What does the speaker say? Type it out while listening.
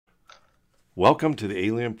Welcome to the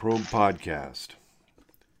Alien Probe Podcast.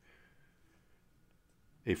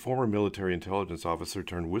 A former military intelligence officer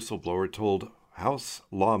turned whistleblower told House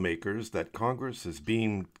lawmakers that Congress is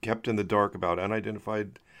being kept in the dark about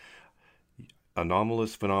unidentified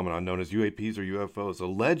anomalous phenomena known as UAPs or UFOs,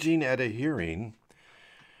 alleging at a hearing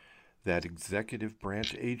that executive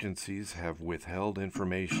branch agencies have withheld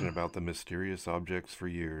information about the mysterious objects for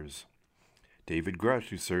years. David Grusch,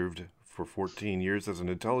 who served for 14 years as an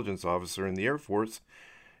intelligence officer in the Air Force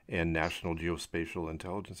and National Geospatial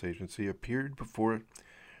Intelligence Agency, appeared before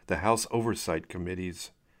the House Oversight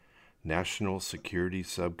Committee's National Security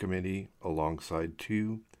Subcommittee alongside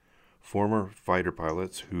two former fighter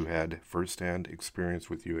pilots who had firsthand experience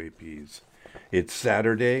with UAPs. It's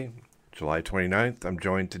Saturday, July 29th. I'm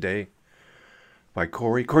joined today by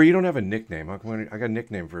Corey. Corey, you don't have a nickname. I got a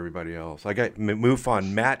nickname for everybody else. I got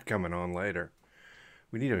MUFON Matt coming on later.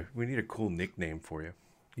 We need a cool nickname for you.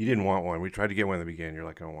 You didn't want one. We tried to get one in the beginning. You're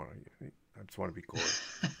like, I don't want to. I just want to be Corey.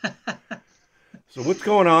 So what's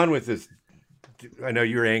going on with this? I know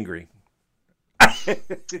you're angry.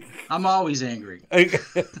 I'm always angry.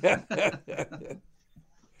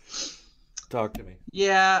 Talk to me.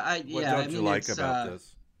 What don't you like about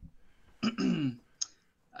this?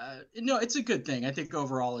 No, it's a good thing. I think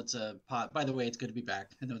overall it's a pot. By the way, it's good to be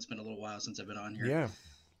back. I know it's been a little while since I've been on here. Yeah.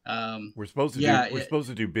 We're supposed to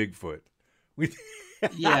do Bigfoot. We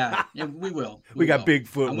we will. We got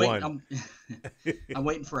Bigfoot one. I'm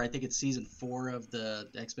waiting for, I think it's season 4 of the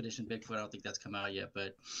Expedition Bigfoot. I don't think that's come out yet,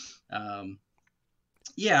 but I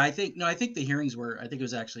think the hearings were. I think it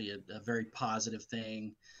was actually a very positive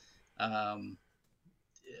thing.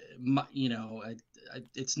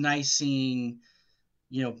 It's nice seeing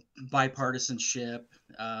bipartisanship.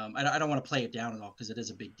 I don't want to play it down at all because it is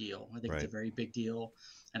a big deal. I think It's a very big deal.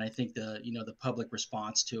 And I think the public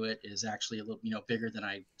response to it is actually a little bigger than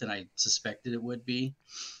I suspected it would be.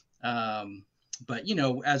 But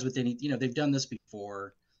as with any, they've done this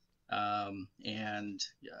before, and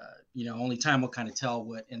only time will kind of tell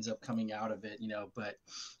what ends up coming out of it. But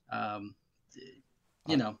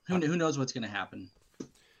who knows what's going to happen.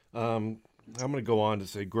 I'm going to go on to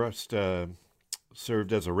say Grusch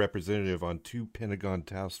served as a representative on 2 Pentagon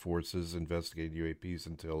task forces investigating UAPs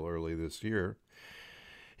until early this year.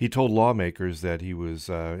 He told lawmakers that he was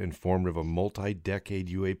informed of a multi-decade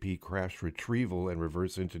UAP crash retrieval and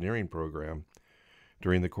reverse engineering program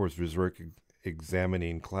during the course of his work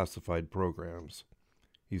examining classified programs.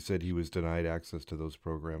 He said he was denied access to those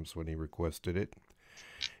programs when he requested it,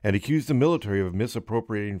 and accused the military of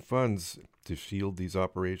misappropriating funds to shield these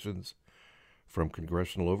operations from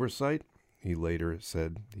congressional oversight. He later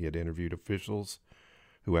said he had interviewed officials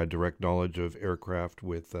who had direct knowledge of aircraft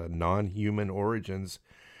with non-human origins,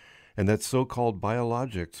 and that so-called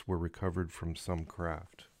biologics were recovered from some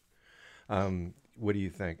craft. What do you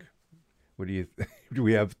think? Do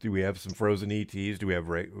we have some frozen ETs? Do we have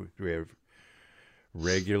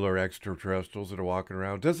regular extraterrestrials that are walking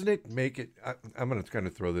around? Doesn't it make it? I'm going to kind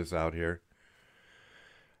of throw this out here.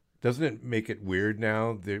 Doesn't it make it weird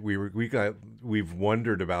now that we've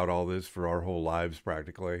wondered about all this for our whole lives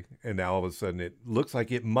practically, and now all of a sudden it looks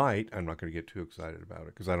like it might. I'm not going to get too excited about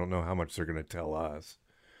it because I don't know how much they're going to tell us.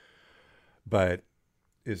 But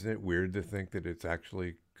isn't it weird to think that it's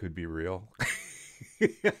actually could be real?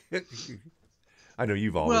 I know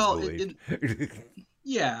you've always believed.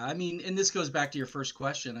 And this goes back to your first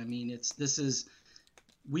question. I mean,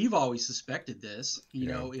 we've always suspected this.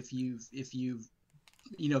 If you've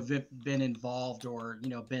been involved or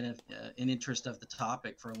been an interest of the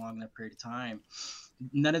topic for a long enough period of time,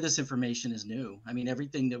 none of this information is new. I mean,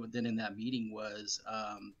 everything that was then in that meeting was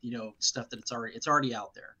stuff that it's already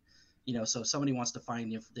out there. So if somebody wants to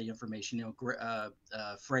find the information,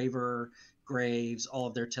 Fravor, Graves, all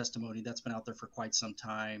of their testimony, that's been out there for quite some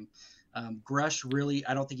time. Grusch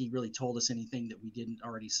I don't think he really told us anything that we didn't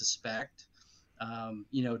already suspect. I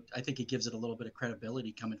think it gives it a little bit of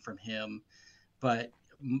credibility coming from him, but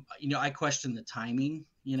I question the timing,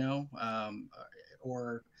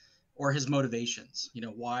 or his motivations.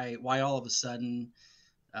 Why all of a sudden.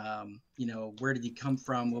 Where did he come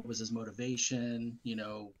from? What was his motivation?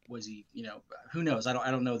 Was he, who knows? I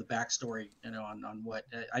don't know the backstory, on what.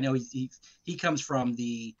 I know he comes from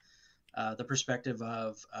the perspective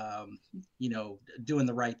of, doing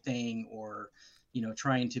the right thing, or,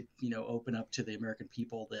 trying to, open up to the American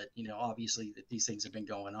people that, obviously that these things have been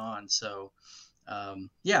going on. So,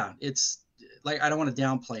 it's like, I don't want to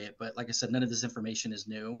downplay it, but like I said, none of this information is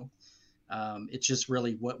new. It's just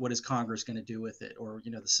really what is Congress going to do with it, or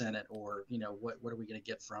the Senate, or what are we going to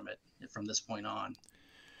get from it from this point on?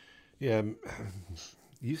 Yeah,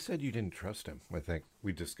 you said you didn't trust him. I think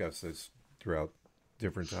we discussed this throughout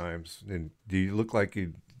different times. And do you look like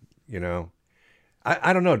you know,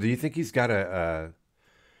 I don't know. Do you think he's got an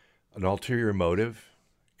ulterior motive?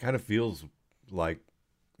 Kind of feels like,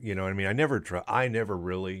 you know what I mean? I never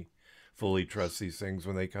really fully trust these things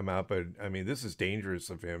when they come out, but I mean, this is dangerous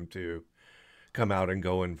of him to come out and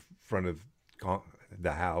go in front of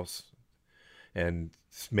the House and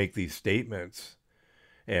make these statements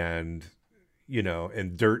and, you know,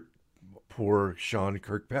 and dirt poor Sean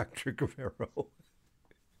Kirkpatrick Rivero,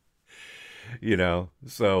 you know?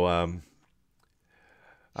 So,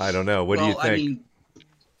 I don't know. What do you Well, I think? mean,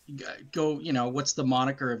 go, what's the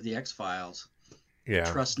moniker of the X-Files? Yeah.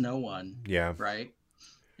 Trust no one, Yeah. right?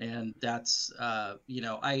 And that's, I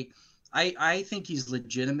think he's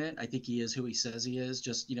legitimate. I think he is who he says he is,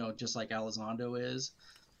 just like Elizondo is.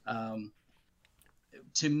 Um,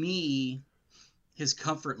 to me, his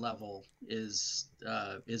comfort level is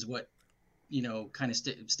what kind of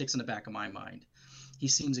sticks in the back of my mind. He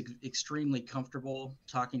seems extremely comfortable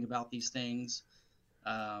talking about these things,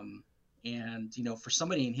 um, and for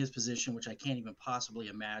somebody in his position, which I can't even possibly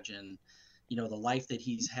imagine, the life that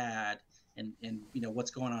he's had, and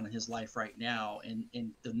what's going on in his life right now, and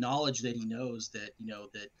the knowledge that he knows that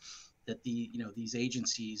these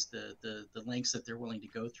agencies, the lengths that they're willing to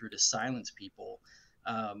go through to silence people,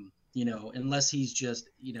 unless he's just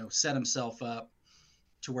set himself up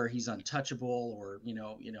to where he's untouchable, or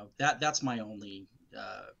that's my only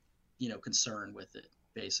concern with it,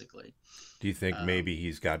 basically. Do you think um, maybe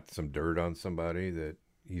he's got some dirt on somebody that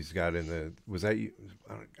he's got in the, was that you?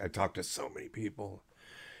 I talked to so many people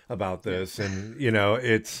about yeah. this, and you know,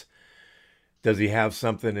 it's, does he have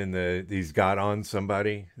something in the, he's got on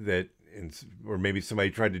somebody that, or maybe somebody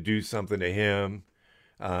tried to do something to him,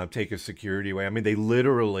 take his security away. I mean, they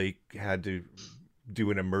literally had to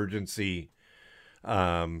do an emergency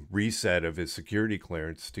reset of his security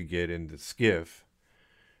clearance to get into skiff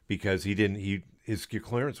because his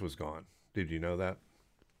clearance was gone. Did you know that?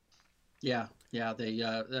 Yeah, they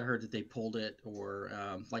heard that they pulled it, or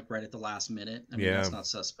like right at the last minute. I mean, Yeah, that's not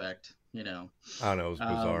suspect. I don't know. It was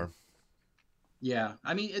bizarre. um, yeah,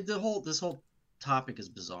 I mean, this whole topic is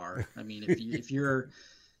bizarre. I mean, if you're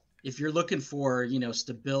looking for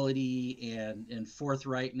stability and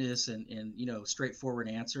forthrightness and straightforward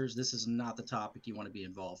answers, this is not the topic you want to be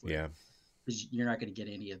involved with, Yeah. because you're not going to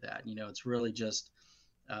get any of that. It's really just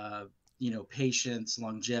uh, patience,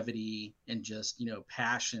 longevity, and just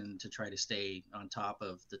passion to try to stay on top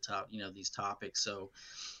of these topics. So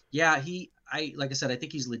yeah, I like I said, I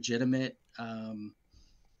think he's legitimate.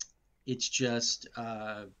 It's just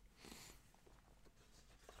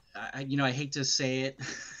I hate to say it,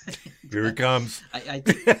 Here it but comes.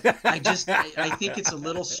 I think it's a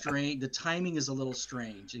little strange. The timing is a little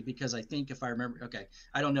strange, because I think, if I remember, okay,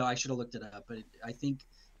 I don't know, I should have looked it up, but I think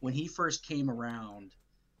when he first came around,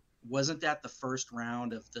 wasn't that the first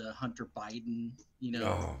round of the Hunter Biden,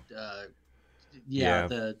 Oh, yeah, yeah.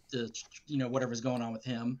 the whatever's going on with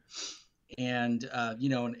him, and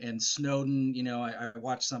and Snowden. I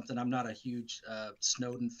watched something. I'm not a huge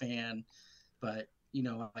Snowden fan, but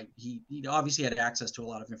he obviously had access to a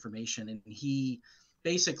lot of information, and he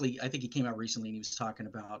basically, I think he came out recently and he was talking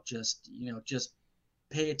about just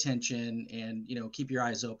pay attention, and keep your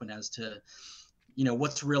eyes open as to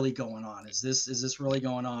what's really going on. Is this really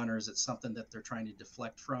going on, or is it something that they're trying to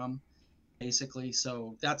deflect from, basically?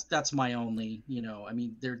 So that's my only, I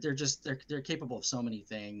mean, they're capable of so many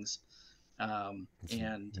things. It's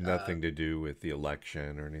And nothing to do with the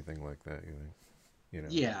election or anything like that. You know,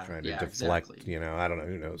 yeah, trying to yeah, deflect. exactly. You know, I don't know.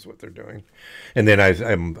 Who knows what they're doing? And then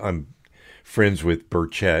I'm friends with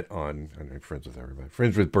Burchett on. I'm friends with everybody.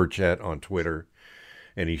 Friends with Burchett on Twitter,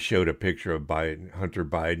 and he showed a picture of Hunter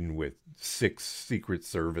Biden with 6 Secret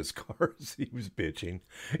Service cars. He was bitching.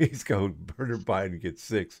 He's going, Hunter Biden gets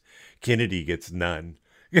 6, Kennedy gets none.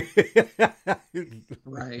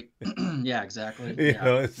 Right. Yeah, exactly. You Yeah,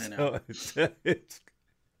 know, I know. so it's.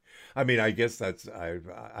 I mean, I guess that's I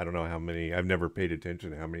don't know how many. I've never paid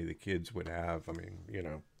attention to how many the kids would have. I mean, you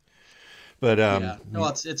know, but Yeah, no,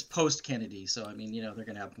 it's post Kennedy, so I mean, they're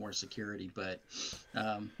gonna have more security, but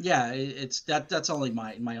yeah, it's that's only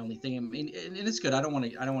my only thing. I mean, and it's good. I don't want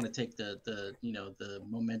to take the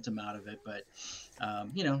momentum out of it, but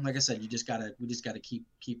like I said, we just gotta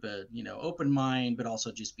keep a open mind, but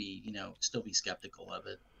also just be still be skeptical of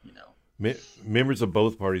it. members of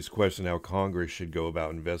both parties question how Congress should go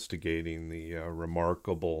about investigating the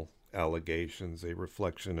remarkable allegations, a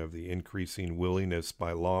reflection of the increasing willingness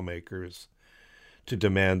by lawmakers to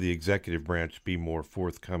demand the executive branch be more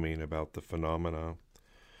forthcoming about the phenomena.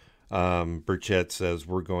 Burchett says,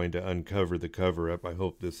 we're going to uncover the cover-up. I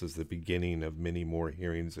hope this is the beginning of many more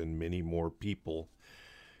hearings and many more people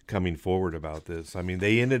coming forward about this. I mean,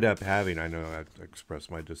 they ended up having, I know I expressed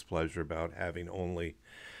my displeasure about having only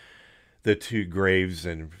the two Graves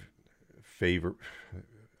and Favor.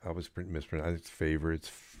 I was mispronouncing. It's Favor.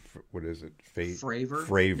 It's what is it? Fravor.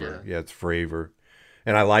 Fravor. Yeah, it's Fravor.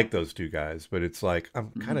 And I like those two guys, but it's like I'm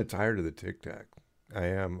kind of tired of the Tic Tac. I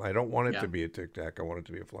am. I don't want it to be a Tic Tac. I want it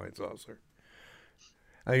to be a flying saucer.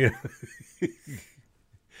 I,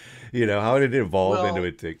 how did it evolve into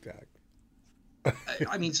a Tic Tac?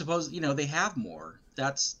 I mean, suppose they have more.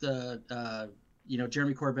 That's the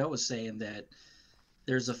Jeremy Corbell was saying that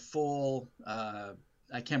there's a full.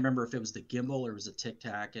 I can't remember if it was the gimbal or it was a Tic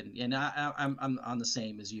Tac, and I'm on the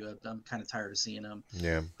same as you. I'm kind of tired of seeing them.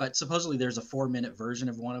 Yeah. But supposedly there's a 4-minute version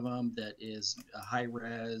of one of them that is a high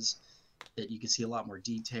res, that you can see a lot more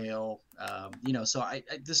detail. So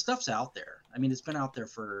this stuff's out there. I mean, it's been out there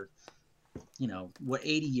for 80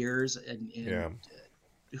 years, and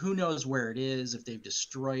who knows where it is, if they've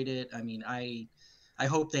destroyed it. I mean, I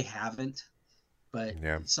hope they haven't, but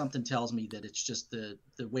something tells me that it's just the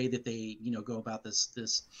way that they go about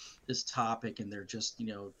this topic, and they're just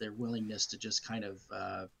their willingness to just kind of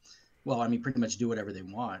pretty much do whatever they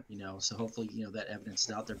want, so hopefully that evidence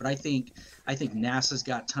is out there. But I think NASA's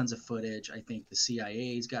got tons of footage. I think the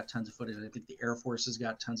CIA's got tons of footage. I think the Air Force has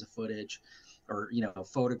got tons of footage, or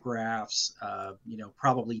photographs,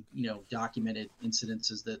 probably documented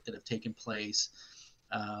incidences that have taken place,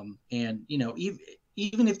 and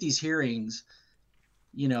even if these hearings,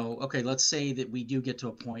 okay, let's say that we do get to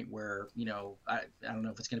a point where I don't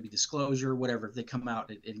know if it's going to be disclosure, whatever, if they come out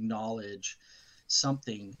and acknowledge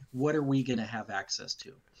something, what are we going to have access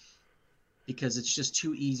to? Because it's just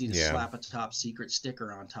too easy to slap a top secret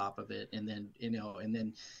sticker on top of it, and then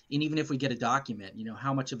and even if we get a document,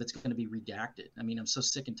 how much of it's going to be redacted? I mean, I'm so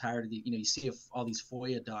sick and tired of you see all these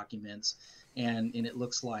FOIA documents, and it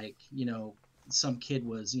looks like some kid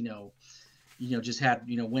was just had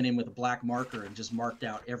went in with a black marker and just marked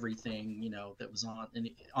out everything that was on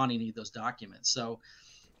any of those documents. So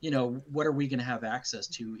what are we going to have access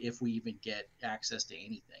to if we even get access to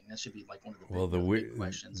anything? That should be like one of the big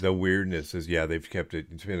questions. The weirdness is, they've kept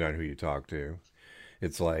it, depending on who you talk to.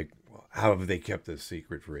 It's like, how have they kept this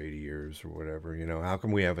secret for 80 years or whatever? How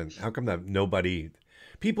come that nobody,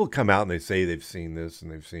 people come out and they say they've seen this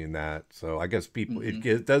and they've seen that. So I guess people,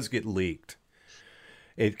 it does get leaked.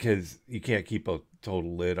 Because you can't keep a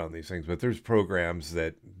total lid on these things. But there's programs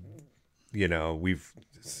that, we've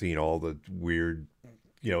seen all the weird,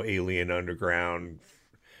 alien underground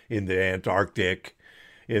in the Antarctic,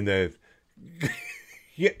 in the,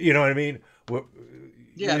 you know what I mean? Where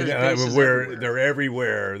they're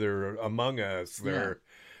everywhere. They're among us. They're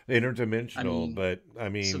interdimensional. But I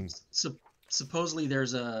mean, supposedly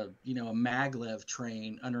there's a maglev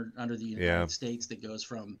train under the United States that goes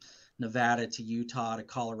from Nevada to Utah to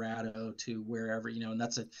Colorado to wherever, and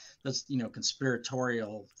that's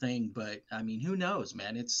conspiratorial thing. But I mean, who knows,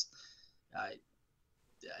 man? It's I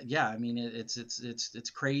mean, it's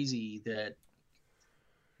crazy that,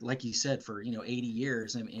 like you said, for 80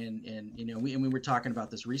 years, and we were talking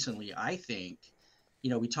about this recently. I think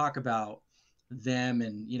we talk about them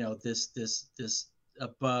and this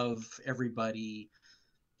above everybody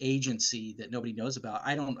agency that nobody knows about.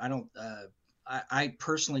 I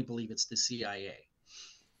personally believe it's the CIA.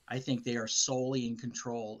 I think they are solely in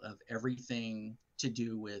control of everything to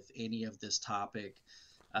do with any of this topic.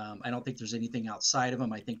 I don't think there's anything outside of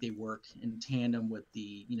them. I think they work in tandem with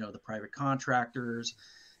the private contractors.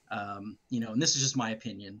 And this is just my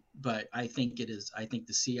opinion, but I think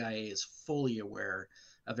the CIA is fully aware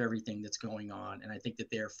of everything that's going on, and I think that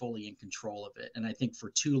they are fully in control of it. And I think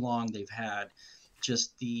for too long they've had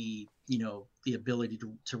just the ability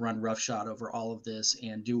to run roughshod over all of this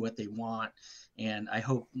and do what they want. And I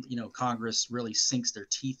hope Congress really sinks their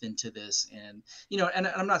teeth into this. And and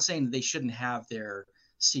I'm not saying they shouldn't have their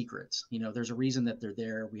secrets. There's a reason that they're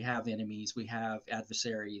there. We have enemies, we have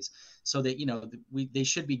adversaries, so that they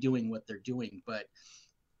should be doing what they're doing. But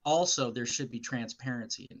also there should be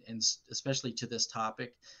transparency, and especially to this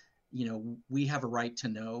topic. We have a right to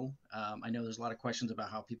know. I know there's a lot of questions about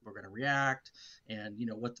how people are going to react, and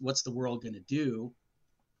what's the world going to do.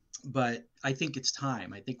 But I think it's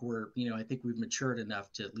time. I think we've matured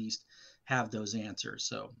enough to at least have those answers.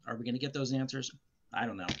 So are we going to get those answers? I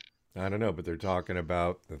don't know. But they're talking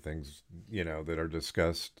about the things that are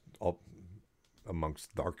discussed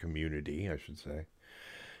amongst our community, I should say,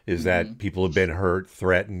 is that people have been hurt,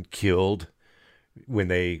 threatened, killed when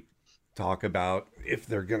they talk about, if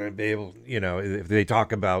they're going to be able, if they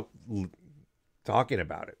talk about talking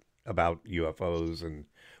about it. about UFOs and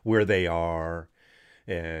where they are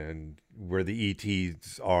and where the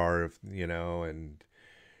ETs are, and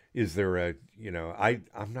is there a,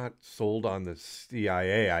 I'm not sold on the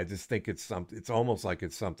CIA. I just think it's almost like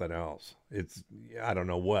it's something else. I don't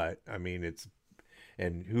know what. I mean,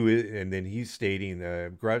 and then he's stating,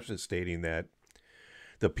 Grusch is stating that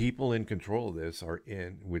the people in control of this are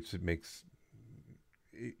which it makes,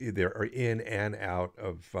 they are in and out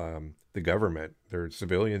of the government. They're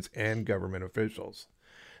civilians and government officials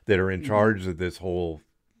that are in Mm-hmm. charge of this whole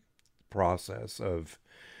process of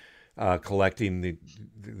collecting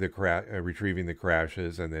retrieving the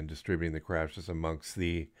crashes and then distributing the crashes amongst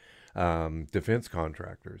the defense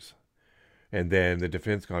contractors. And then the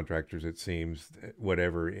defense contractors, it seems,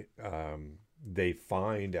 whatever they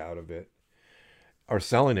find out of it, are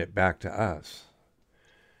selling it back to us.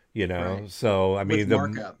 Right. So I With mean,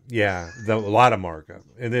 markup. a lot of markup,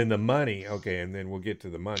 and then the money. Okay, and then we'll get to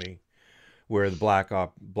the money where the black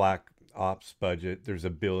ops budget. There's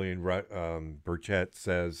 $1 billion. Burchett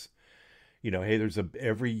says, hey,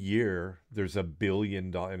 every year there's $1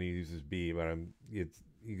 billion, and he uses B, but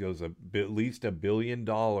he goes at least $1 billion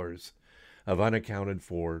of unaccounted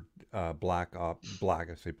for black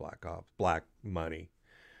money,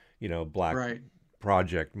 black Right.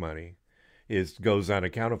 project money goes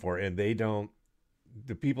unaccounted for, and they don't.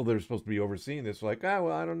 The people that are supposed to be overseeing this are like,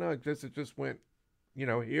 well, I don't know, it just went,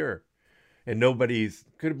 here, and nobody's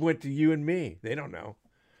could have went to you and me. They don't know.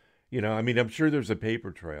 I mean, I'm sure there's a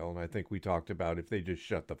paper trail, and I think we talked about if they just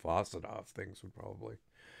shut the faucet off, things would probably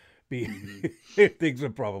be Mm-hmm. things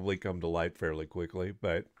would probably come to light fairly quickly.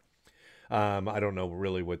 But I don't know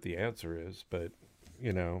really what the answer is. But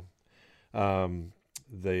you know,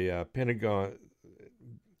 the Pentagon,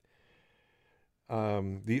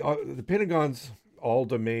 the Pentagon's All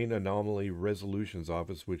Domain Anomaly Resolutions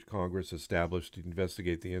Office, which Congress established to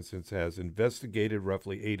investigate the incidents, has investigated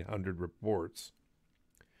roughly 800 reports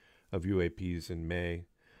of UAPs in May,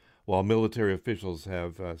 while military officials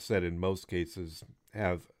have said in most cases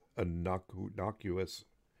have innocuous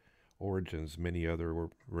origins. Many other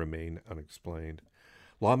remain unexplained.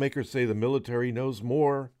 Lawmakers say the military knows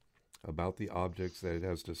more about the objects that it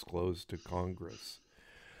has disclosed to Congress.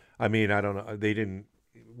 I mean, I don't know. They didn't,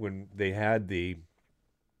 when they had the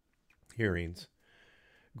hearings,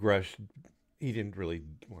 Grusch, he didn't really,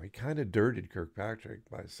 well, he kind of dirted Kirkpatrick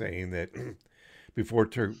by saying that before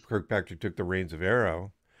Kirkpatrick took the reins of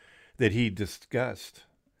Arrow, that he discussed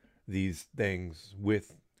these things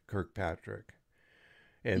with Kirkpatrick,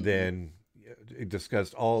 and Mm-hmm. then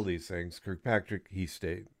discussed all these things. Kirkpatrick,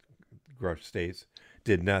 Grusch states,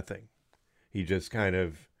 did nothing. He just kind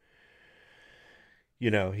of,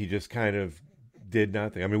 he just kind of did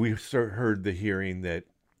nothing. I mean, we heard the hearing that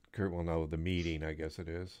the meeting, I guess it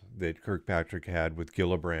is, that Kirkpatrick had with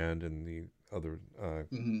Gillibrand and the other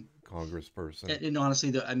Mm-hmm. congressperson. And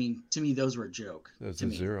honestly, I mean, to me, those were a joke. There's To a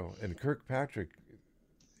me, zero. And Kirkpatrick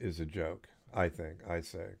is a joke, I think. I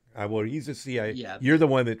say. Well, he's a CIA. yeah. You're the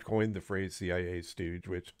one that coined the phrase CIA stooge,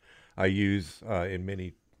 which I use in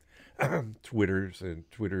many Twitters and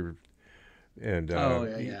Twitter and Oh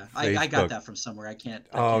yeah, yeah. I got Facebook. that from somewhere. I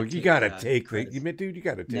Oh, can't you take gotta take credit. dude. You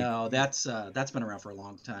gotta take. No, that's been around for a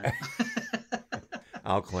long time.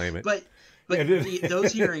 I'll claim it. but Yeah,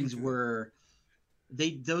 those hearings were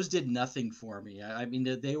those did nothing for me. I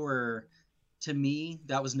mean they were, to me,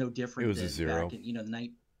 that was no it different was a than back zero.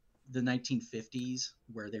 in the 1950s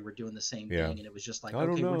where they were doing the same Yeah, thing, and it was just like, I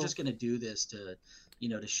don't okay, we're know. just going to do this to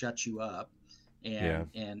to shut you up. Yeah,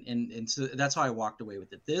 And so that's how I walked away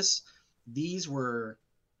with it. These were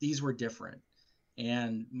different.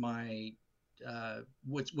 And my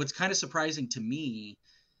what's kind of surprising to me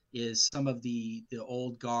is some of the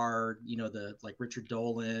old guard, the like Richard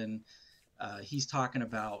Dolan. He's talking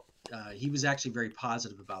about, he was actually very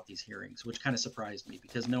positive about these hearings, which kind of surprised me,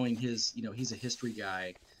 because knowing his, he's a history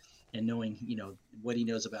guy, and knowing, what he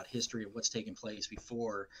knows about history and what's taken place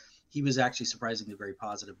before, he was actually surprisingly very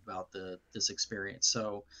positive about this experience.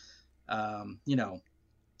 So, I,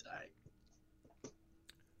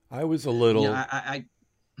 I was a yeah, little.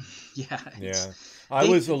 yeah, Yeah, I they,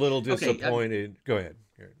 was a little okay. disappointed. Go ahead.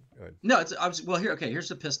 Go ahead. No, I was, well, here, okay, here's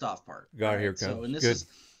the pissed off part. All God, here right. it So, comes. and this Good. is,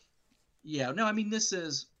 yeah, no, I mean, this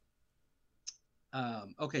is,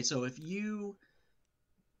 okay. So if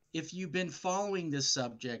you've been following this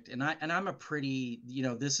subject, and I'm a pretty,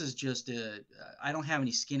 this is just I don't have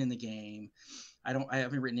any skin in the game. I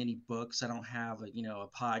haven't written any books. I don't have a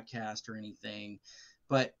podcast or anything,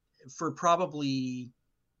 but for probably,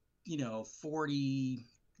 40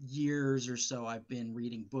 years or so, I've been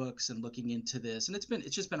reading books and looking into this, and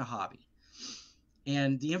it's just been a hobby,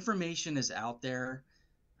 and the information is out there.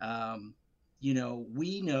 Um,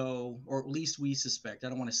 we know, or at least we suspect. I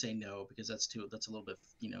don't want to say no because that's a little bit,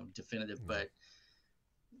 definitive. But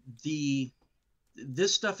the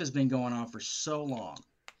this stuff has been going on for so long,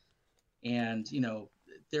 and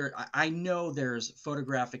I know there's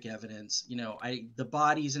photographic evidence. The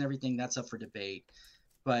bodies and everything that's up for debate,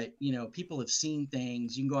 but people have seen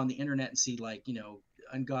things. You can go on the internet and see like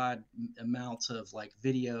ungod amounts of like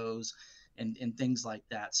videos and things like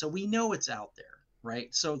that. So we know it's out there,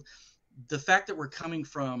 right? So the fact that we're coming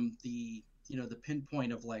from the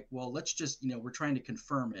pinpoint of like, well, let's just we're trying to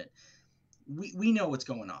confirm it. We know what's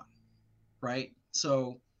going on, right?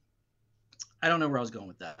 So I don't know where I was going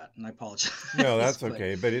with that, and I No, apologize, that's but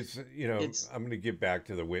okay. But it's I'm going to get back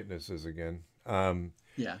to the witnesses again.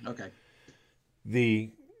 yeah, okay.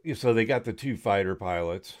 The so they got the two fighter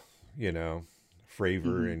pilots, you know,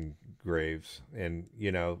 Fravor Hmm. and Graves, and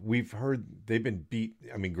we've heard they've been beat.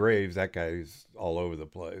 I mean, Graves, that guy's all over the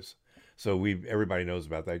place. So everybody knows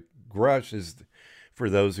about that. Grusch is, for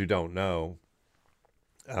those who don't know,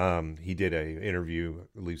 he did a interview,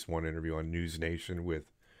 at least one interview on News Nation with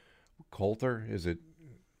Coulter. Is it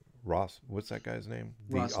Ross? What's that guy's name?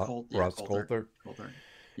 The Yeah, Ross Coulter. Coulter.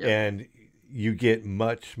 Yep. And you get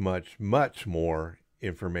much, much, much more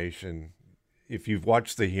information. If you've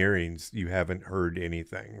watched the hearings, you haven't heard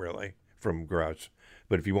anything really from Grush.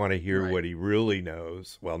 But if you want to hear Right. what he really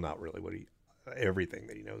knows, well, not really everything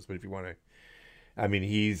that he knows, but if you want to, I mean,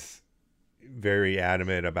 he's very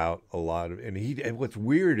adamant about a lot of, and what's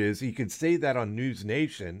weird is he could say that on News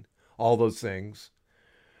Nation, all those things,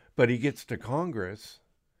 but he gets to Congress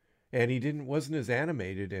and wasn't as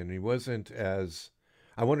animated, and he wasn't as,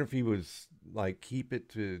 I wonder if he was like, keep it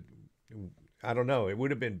to, I don't know, it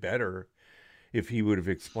would have been better if he would have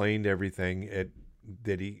explained everything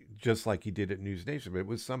that he, just like he did at News Nation, but it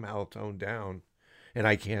was somehow toned down. And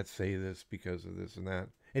I can't say this because of this and that.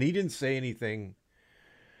 And he didn't say anything,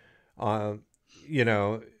 uh, you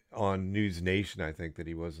know, on News Nation, I think, that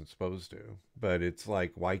he wasn't supposed to. But it's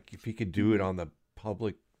like, why, if he could do it Hmm. on the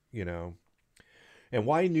public, you know, and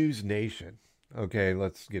why News Nation? Okay,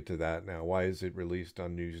 let's get to that now. Why is it released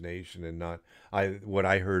on News Nation and not? What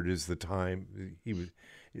I heard is the Time. He was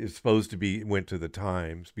is supposed to be went to the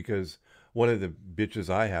Times, because one of the bitches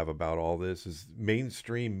I have about all this is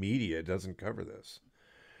mainstream media doesn't cover this.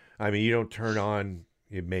 I mean, you don't turn on.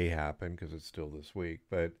 It may happen because it's still this week,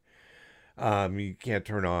 but you can't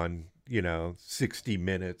turn on 60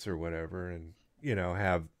 Minutes or whatever and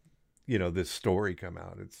have this story come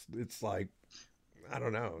out. It's like, I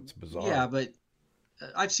don't know. It's Yeah, bizarre. but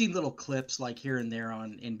I've seen little clips like here and there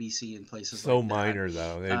on NBC and places So like that. minor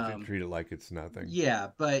though. They Um, treat it like it's nothing. yeah,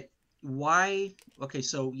 but why? Okay,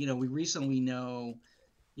 so we recently know,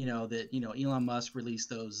 that Elon Musk released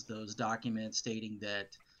those documents stating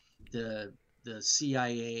that the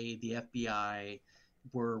CIA, the FBI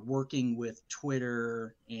were working with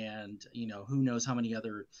Twitter and who knows how many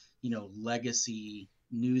other legacy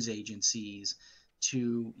news agencies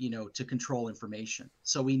to control information.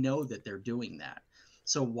 So we know that they're doing that.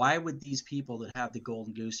 So why would these people that have the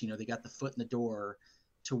golden goose, they got the foot in the door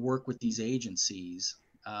to work with these agencies?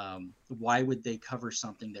 Why would they cover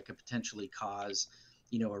something that could potentially cause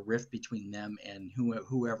a rift between them and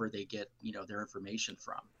whoever they get their information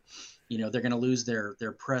from? They're going to lose their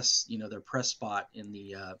press their press spot in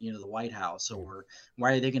the White House, Yeah. or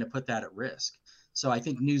why are they going to put that at risk? So I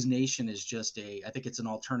think News Nation is just I think it's an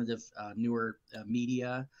alternative, newer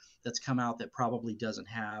media that's come out that probably doesn't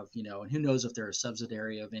have, and who knows if they're a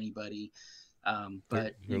subsidiary of anybody, but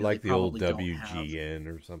They're they like the old probably don't have. WGN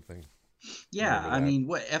or something. Yeah, Remember I that? mean,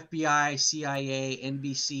 what FBI, CIA,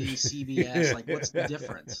 NBC, CBS, like what's the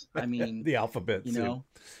difference? I mean, The alphabet you soup. know,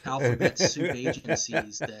 alphabet soup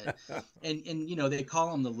agencies that, and they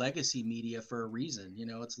call them the legacy media for a reason.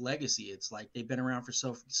 It's legacy. It's like they've been around for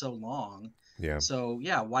so long. Yeah. So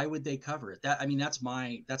yeah, why would they cover it? That, I mean,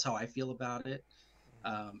 that's how I feel about it.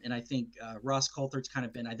 And I think Ross Coulthard's kind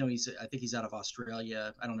of been. I think he's out of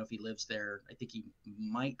Australia. I don't know if he lives there. I think he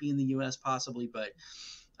might be in the U.S. possibly, but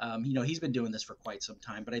he's been doing this for quite some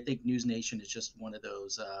time. But I think News Nation is just one of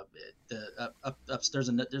those.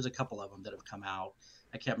 There's a couple of them that have come out.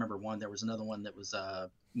 I can't remember one. There was another one that was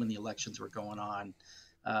when the elections were going on.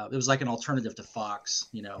 It was like an alternative to Fox,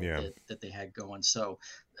 Yeah. that they had going. So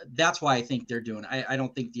that's why I think they're doing. I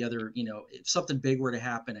don't think the other, if something big were to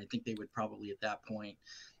happen, I think they would probably at that point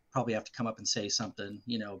probably have to come up and say something,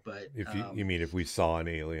 But If you mean if we saw an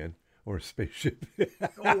alien or a spaceship.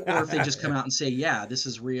 or if they just come out and say, yeah, this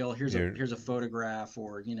is real, You're, here's a photograph,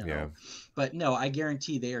 or yeah. but no, I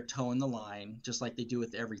guarantee they are towing the line just like they do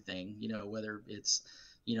with everything, whether it's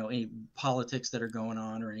any politics that are going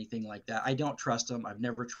on or anything like that. I don't trust them. I've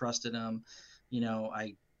never trusted them. You know,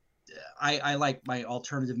 I like my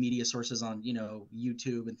alternative media sources on,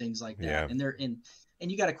 YouTube and things like that. Yeah.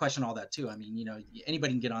 And you got to question all that too. I mean,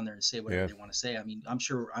 anybody can get on there and say whatever Yeah. they want to say. I mean, I'm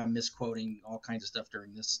sure I'm misquoting all kinds of stuff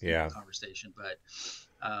during this Yeah. conversation, but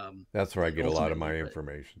that's where I get a lot of my ultimately,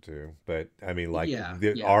 information too. But I mean, like yeah,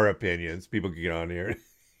 our opinions, people can get on here.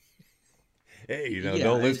 Hey, yeah,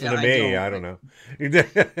 don't listen to I me. don't I like,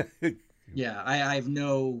 don't know. yeah, I have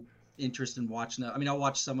no interest in watching that. I mean, I'll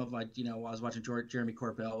watch some of, like, I was watching Jeremy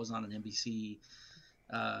Corbell was on an NBC.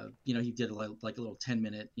 He did like a little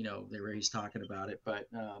 10-minute, where he's talking about it. But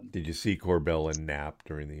Did you see Corbell and Knapp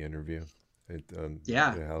during the interview? At,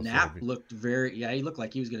 yeah, the House Knapp interview? looked he looked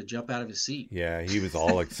like he was going to jump out of his seat. Yeah, he was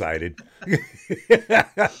all excited.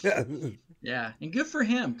 Yeah, and good for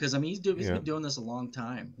him, because I mean he's Yeah. been doing this a long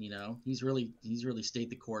time. He's really stayed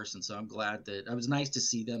the course, and so I'm glad that it was nice to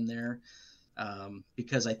see them there.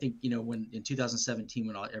 Because I think when in 2017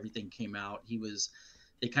 when everything came out,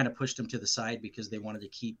 they kind of pushed him to the side because they wanted to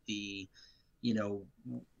keep you know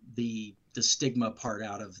the stigma part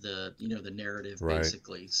out of the narrative, Right.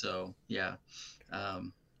 basically. So yeah.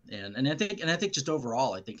 um, and I think just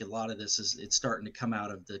overall, I think a lot of this it's starting to come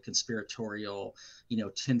out of the conspiratorial,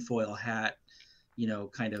 tinfoil hat,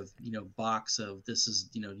 kind of, box of, this is,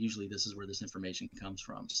 usually this is where this information comes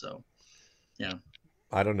from. So yeah.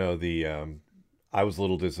 I don't know. I was a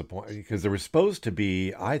little disappointed because there was supposed to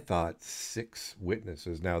be, I thought, 6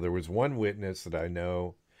 witnesses. Now, there was one witness that I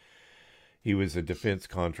know. He was a defense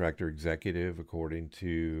contractor executive, according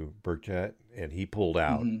to Burchett, and he pulled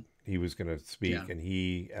out. Hmm. He was going to Yeah. speak, and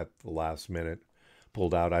he, at the last minute,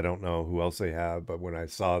 pulled out. I don't know who else they have, but when I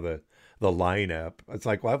saw the lineup, it's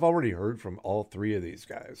like, well, I've already heard from all 3 of these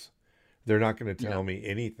guys. They're not going to Yeah. tell me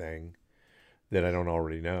anything that I don't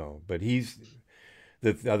already know. But he's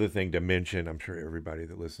the other thing to mention. I'm sure everybody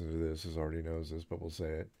that listens to this already knows this, but we'll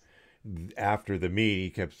say it. After the meeting, he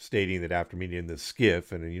kept stating that after meeting in the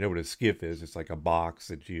skiff, and you know what a skiff is? It's like a box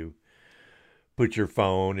that you put your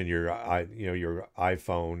phone and your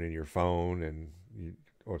iPhone and your phone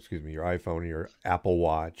or excuse me, your iPhone and your Apple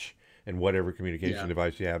Watch and whatever communication Yeah.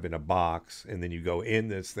 device you have in a box, and then you go in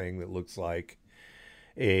this thing that looks like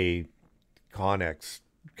a Connex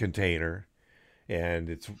container, and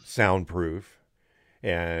it's soundproof,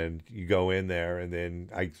 and you go in there, and then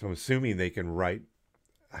I'm assuming they can write.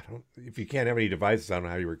 I don't. If you can't have any devices, I don't know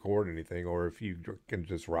how you record anything, or if you can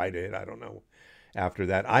just write it. I don't know. After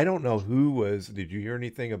that, I don't know who was. Did you hear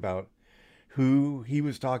anything about who he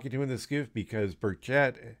was talking to in the skiff? Because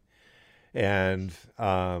Burchett and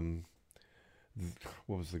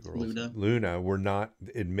what was the girl's Luna. Luna were not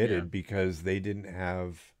Yeah. admitted because they didn't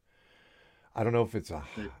have. I don't know if it's a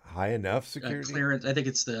The high enough security. clearance. I think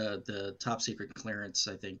it's the top secret clearance,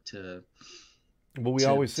 I think, to Well, we to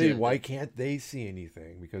always say, to why can't they see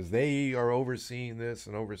anything? Because they are overseeing this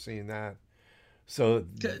and overseeing that. So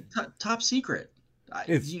top secret.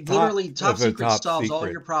 it's You top literally, top of a secret top solves all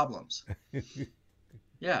secret. your problems.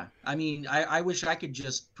 Yeah, I mean, I wish I could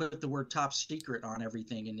just put the word top secret on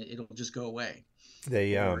everything and it'll just go away.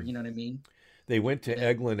 They Or, you know what I mean? they went to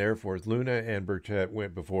That Eglin Air Force. Luna and Burchett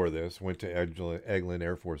went before this. Went to Eglin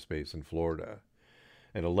Air Force Base in Florida,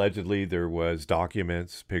 and allegedly there was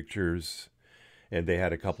documents, pictures, and they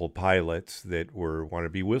had a couple of pilots that were want to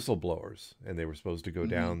be whistleblowers, and they were supposed to go hmm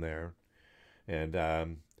down there, and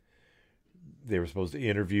they were supposed to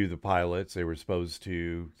interview the pilots. They were supposed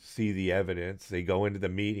to see the evidence. They go into the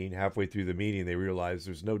meeting. Halfway through the meeting, they realize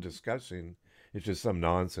there's no discussion. It's just some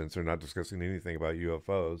nonsense. They're not discussing anything about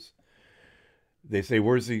UFOs. They say,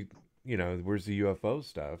 where's the UFO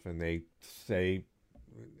stuff? And they say,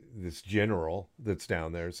 this general that's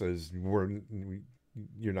down there says,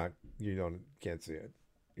 you're not, can't see it.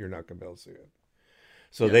 You're not going to be able to see it.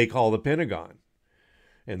 So Yeah. they call the Pentagon,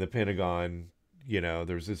 and the Pentagon,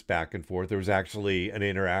 there's this back and forth. There was actually an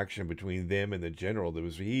interaction between them and the general that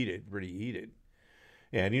was heated, pretty heated.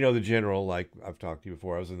 And the general, like I've talked to you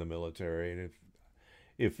before, I was in the military, and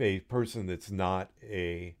if a person that's not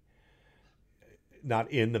in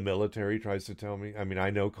the military tries to tell me, I mean, I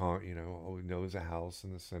know, there's a House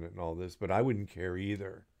and the Senate and all this, but I wouldn't care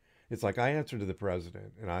either. It's like I answer to the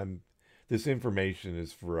president, and this information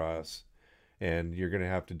is for us, and you're going to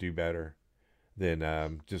have to do better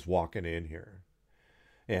than just walking in here.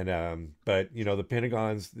 And but the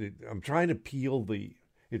Pentagon's. I'm trying to peel the.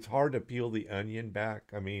 It's hard to peel the onion back.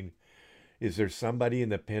 I mean, is there somebody in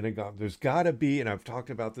the Pentagon? There's got to be, and I've talked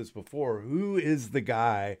about this before. Who is the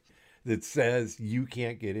guy that says you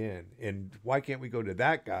can't get in? And why can't we go to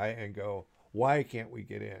that guy and go, why can't we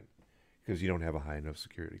get in? Because you don't have a high enough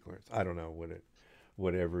security clearance. I don't know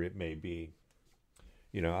whatever it may be.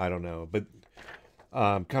 I don't know. But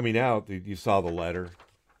coming out, you saw the letter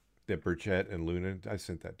that Burchett and Luna, I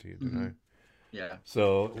sent that to you, didn't Hmm. I? Yeah.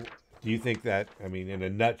 So do you think that, I mean, in a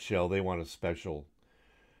nutshell, they want a special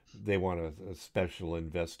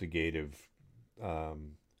investigative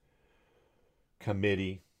um,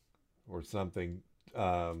 committee or something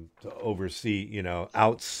to oversee,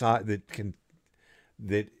 outside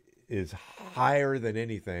that is higher than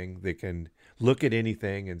anything, that can look at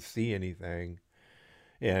anything and see anything.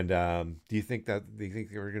 And do you think they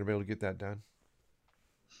were going to be able to get that done?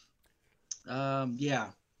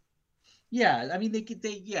 Yeah. Yeah. I mean, they could,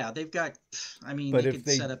 yeah, they've got, I mean, But they could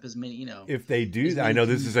set up as many, if they do as that, I many, know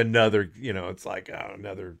this is another, it's like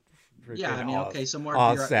another yeah. freaking I mean, okay. So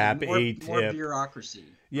OSAP, more ATIP.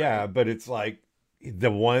 bureaucracy, Yeah, right? but it's like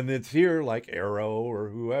the one that's here, like Arrow or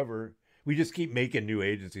whoever. We just keep making new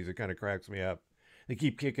agencies. It kind of cracks me up. They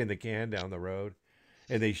keep kicking the can down the road,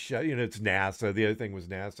 and they shut. It's NASA. The other thing was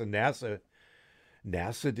NASA.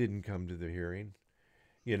 NASA didn't come to the hearing.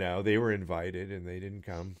 They were invited and they didn't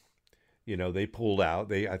come. They pulled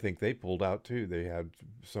out. I think they pulled out too. They had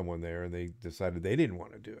someone there and they decided they didn't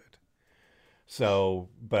want to do it. So,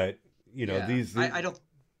 but Yeah. these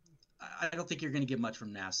I don't think you're going to get much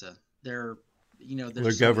from NASA. They're, they're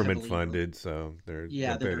they're so government heavily, funded, so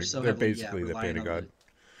yeah, they're so they're heavily, yeah, basically the relying on Pentagon. the,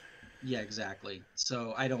 yeah, exactly.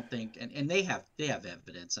 So I don't think, and they have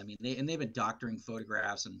evidence. I mean, they've been doctoring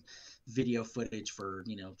photographs and video footage for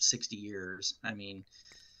 60 years. I mean,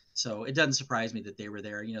 so it doesn't surprise me that they were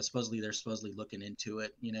there. Supposedly they're supposedly looking into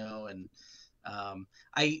it. And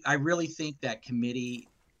I really think that committee.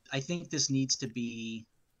 I think this needs to be,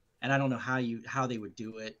 and I don't know how they would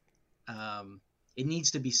do it. Um, it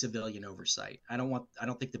needs to be civilian oversight. I don't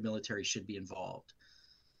think the military should be involved.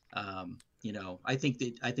 I think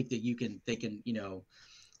that they can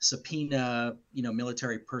subpoena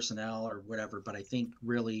military personnel or whatever, but I think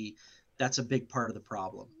really that's a big part of the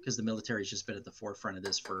problem because the military's just been at the forefront of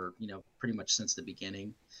this for pretty much since the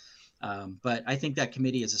beginning. But I think that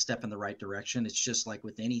committee is a step in the right direction. It's just like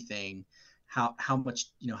with anything, how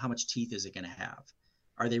much teeth is it going to have?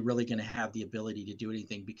 Are they really going to have the ability to do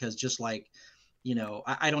anything? Because just like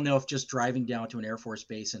I don't know if just driving down to an Air Force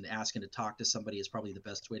base and asking to talk to somebody is probably the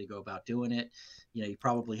best way to go about doing it. You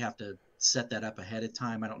probably have to set that up ahead of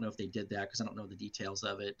time. I don't know if they did that because I don't know the details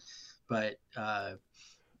of it, but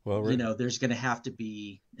Well, we're, there's going to have to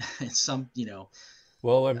be some,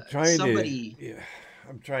 well, somebody. yeah,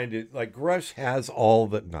 I'm trying to like Grush has all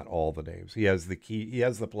the not all the names. He has the key. He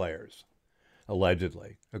has the players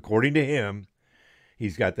allegedly, according to him.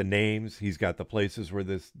 He's got the names. He's got the places where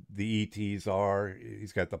the ETs are.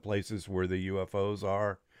 He's got the places where the UFOs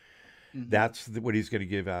are. Mhm. That's what he's going to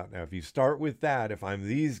give out. Now, if you start with that, if I'm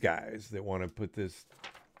these guys that want to put this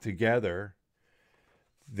together,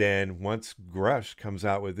 then once Grush comes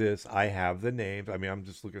out with this, I have the names. I mean, I'm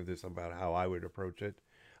just looking at this about how I would approach it.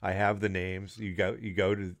 I have the names. You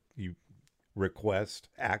request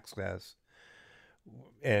access,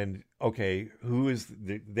 and okay,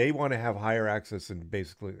 they want to have higher access than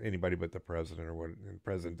basically anybody but the president or what? And the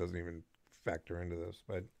president doesn't even factor into this,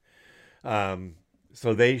 but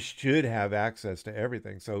so they should have access to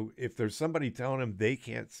everything. So if there's somebody telling them they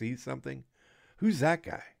can't see something, who's that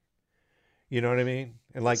guy? You know what I mean?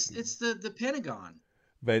 And like, It's the Pentagon.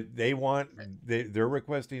 but they're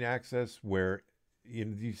requesting access where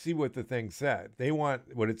you see what the thing said. They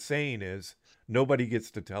want what it's saying is nobody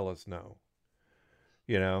gets to tell us no.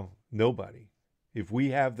 Nobody. If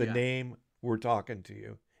we have the Yeah, name, we're talking to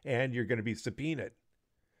you, and you're going to be subpoenaed.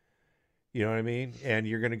 You know what I mean? And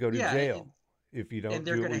you're going to go to yeah, jail if you and don't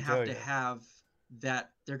they're do what going to we have tell to you. have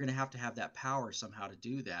that. They're going to have that power somehow to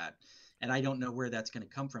do that. And I don't know where that's going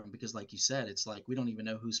to come from because, like you said, it's like we don't even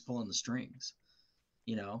know who's pulling the strings.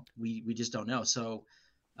 We just don't know. So,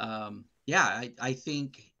 yeah, I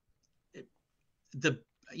think the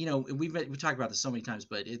we talked about this so many times,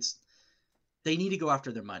 but it's they need to go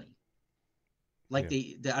after their money. Like Yeah,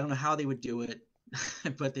 I don't know how they would do it,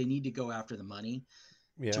 but they need to go after the money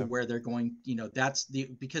to yeah, where they're going. That's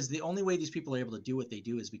because the only way these people are able to do what they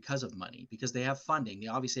do is because of money, because they have funding. They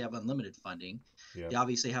obviously have unlimited funding. yeah. They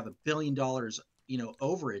obviously have $1 billion,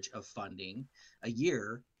 overage of funding a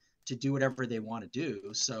year to do whatever they want to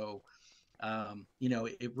do. So,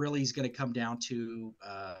 it really is going to come down to,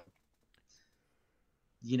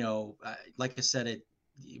 like I said,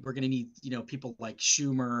 we're going to need, people like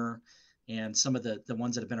Schumer and some of the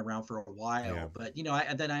ones that have been around for a Yeah. while. But,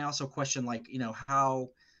 and then I also question, like,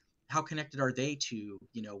 how connected are they to,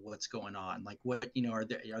 what's going on? Like, what,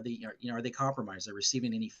 are they compromised? Are they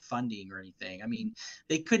receiving any funding or anything? I mean,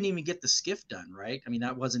 they couldn't even get the skiff done, right? I mean,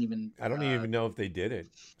 that wasn't even, I don't even know if they did it.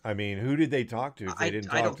 I mean, who did they talk to if they didn't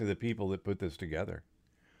I talk don't, to the people that put this together?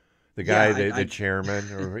 The yeah, guy, the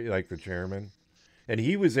chairman, or like the chairman, and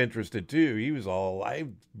he was interested too. He was all I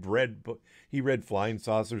read. He read Flying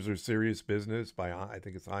Saucers Are Serious Business by I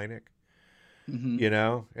think it's Hynek. hmm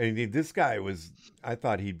And this guy was. I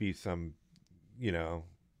thought he'd be some, you know,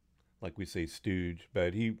 like we say stooge,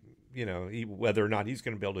 but whether or not he's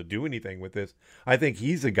going to be able to do anything with this, I think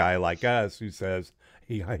he's a guy like us who says,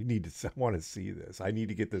 "Hey, I want to see this. I need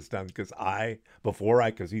to get this done because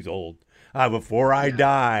he's old, before I yeah,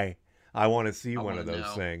 die, I want to see I one want of to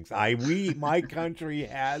those know. things. My country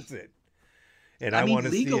has it, and I I mean, want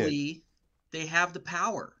to see it." legally, they have the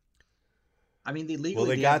power. I mean, Well,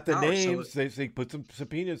 they they have the got the power. So names. They put some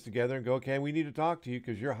subpoenas together and go, "Okay, we need to talk to you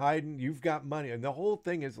because you're hiding. You've got money." And the whole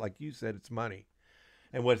thing is, like you said, it's money.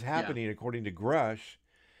 And what's yeah, happening, according to Grusch,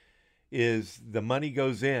 is the money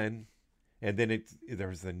goes in, and then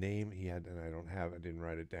there's the name he had, and I didn't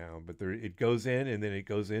write it down, but it goes in, and then it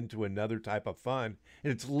goes into another type of fund,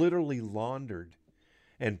 and it's literally laundered,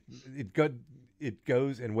 and it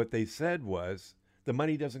goes, and what they said was the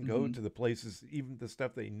money doesn't go hmm to the places, even the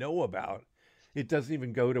stuff they know about. It doesn't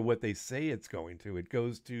even go to what they say it's going to. It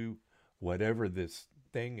goes to whatever this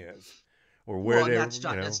thing is, or well, and whatever.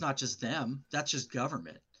 that's not just them. That's just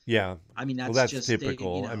government. Yeah. I mean, Well, that's that's just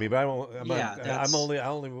typical. I mean, but I don't, yeah, that's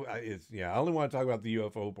I only want to talk about the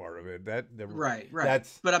UFO part of it. right, right.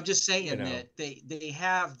 That's, But I'm just you saying know, that they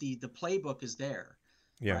have the playbook is there,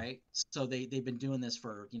 yeah, right? So they've been doing this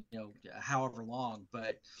for however long.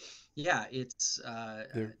 But yeah, it's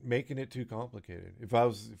they're making it too complicated. If I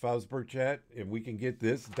was Burchett, if we can get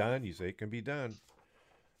this done, you say it can be done.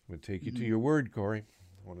 I'm gonna take you to mhm. your word, Corey.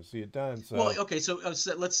 I want to see it done. Well, So, okay. So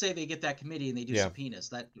let's say they get that committee and they do yeah. subpoenas.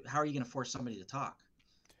 That how are you going to force somebody to talk?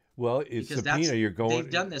 Well, it's Because subpoena. You're they've going.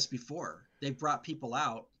 done this before. They've brought people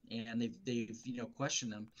out and they've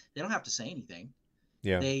questioned them. They don't have to say anything.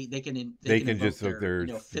 Yeah. They They can can just invoke hook their their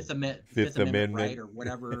Fifth Fifth Amendment right Amendment. or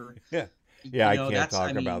whatever. Yeah. Yeah, I can't That's I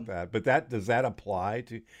talk about mean, that. But that does that apply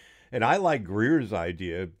to? And I like Greer's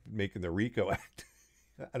idea, making the RICO Act.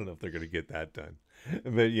 I don't know if they're going to get that done,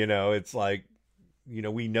 but it's like,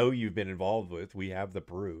 we know you've been involved with. We have the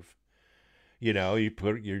proof.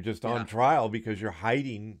 You're just on yeah, trial because you're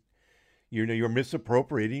hiding. You're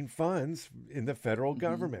misappropriating funds in the federal hmm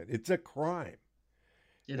government. It's a crime.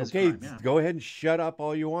 it is a Okay, crime. Yeah, go ahead and shut up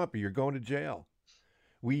all you want, but you're going to jail.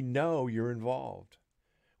 We know you're involved.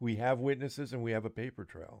 We have witnesses and we have a paper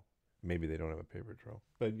trail. Maybe they don't have a paper trail,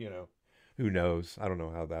 but who knows? I don't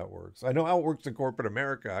know how that works. I know how it works in corporate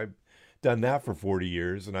America. I've done that for 40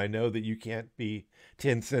 years, and I know that you can't be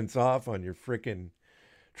 10 cents off on your frickin'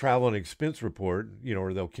 travel and expense report,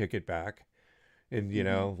 or they'll kick it back. And,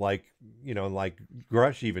 hmm like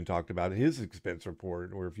Grush even talked about his expense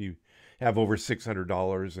report, or if you have over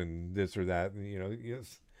 $600 and this or that,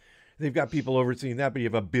 yes, they've got people overseeing that, but you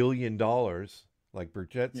have $1 billion, like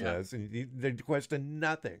Burchett yeah. says, and they question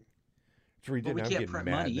nothing. It's But we ridiculous. I'm can't getting print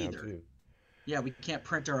money mad now either. too. Yeah, we can't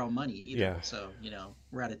print our own money Yeah, either. So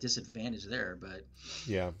we're at a disadvantage there. But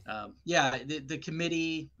yeah. yeah, the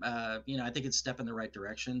committee, I think it's a step in the right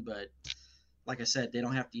direction. But like I said, they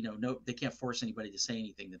don't have to, no, they can't force anybody to say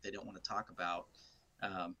anything that they don't want to talk about.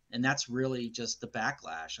 And that's really just the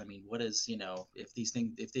backlash. I mean, what is, if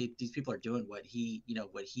these people are doing what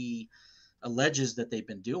he alleges that they've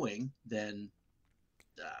been doing, then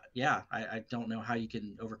yeah, I don't know how you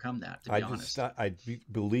can overcome that, to be honest.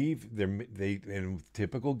 Believe they in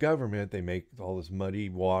typical government they make all this muddy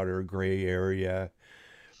water, gray area,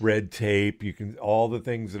 red tape. You can all the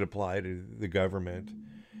things that apply to the government,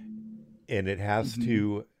 and hmm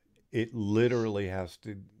it literally has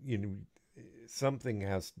to, something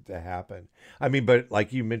has to happen. I mean, but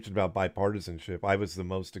like you mentioned about bipartisanship, I was the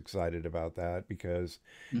most excited about that because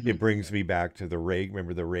it hmm brings me back to the Reagan.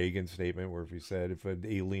 Remember the Reagan statement where he said if an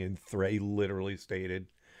alien threat, he literally stated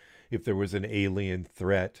if there was an alien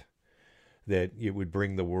threat that it would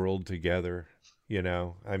bring the world together.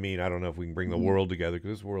 I mean, I don't know if we can bring the hmm world together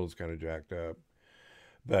because this world is kind of jacked up,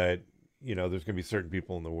 but there's going to be certain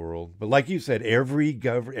people in the world. But like you said, every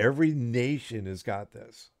nation has got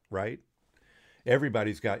this, right?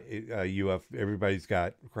 Everybody's got everybody's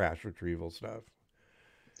got crash retrieval stuff.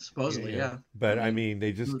 Supposedly, yeah. I But I mean, mean,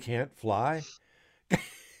 they just can't fly.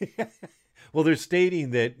 Well, they're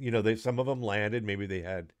stating that some of them landed. Maybe they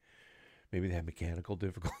had mechanical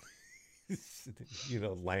difficulties.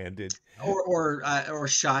 landed. or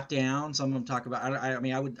shot down. Some of them talk about. I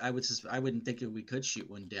mean, I wouldn't think we could shoot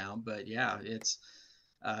one down, but yeah, it's.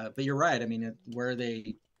 But you're right. I mean, where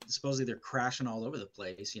they supposedly they're crashing all over the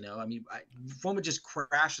place. I mean, if one would just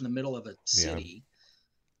crash in the middle of a Yeah. city,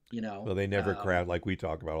 Well, they never crash like we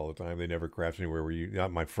talk about all the time. They never crash anywhere where not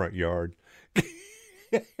in my front yard.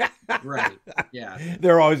 right? Yeah,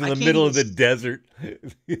 They're always in I the can't middle even of the desert.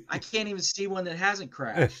 I can't even see one that hasn't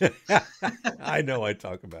crashed. I know. I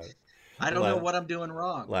talk about it. I don't know what I'm doing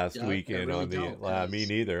wrong. Last I weekend really on the don't. me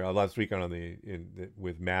 'Cause, neither. Last weekend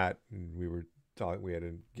with Matt, and we were talking. We had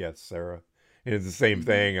a guest, Sarah, and it's the same mhm.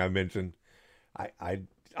 thing. I mentioned. I I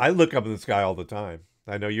I look up in the sky all the time.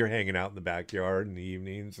 I know you're hanging out in the backyard in the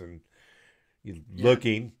evenings and you're Yeah,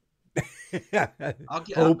 looking. I'll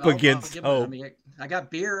get. Hope I'll against give it. I hope. mean, I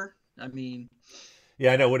got beer. I mean,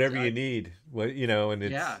 Yeah, I know, I, whatever you I need. And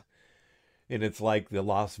yeah. it's like the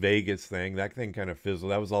Las Vegas thing. That thing kind of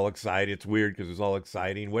fizzled. That was all exciting. It's weird because it was all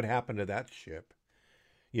exciting. What happened to that ship?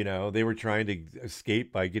 They were trying to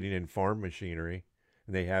escape by getting in farm machinery,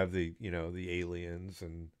 and they have the aliens,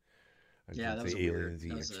 and I Yeah, shouldn't that say was a weird. aliens,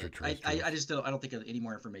 That the was a. I extraterrestrials. just don't. I don't think any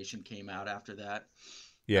more information came out after that.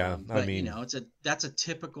 Yeah, I But mean, that's a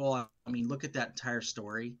typical. I mean, look at that entire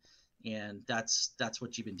story, and that's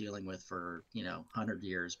what you've been dealing with for 100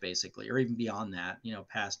 years basically, or even beyond that.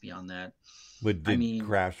 Past beyond that. but I did mean,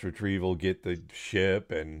 crash retrieval get the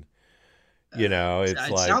ship? And it's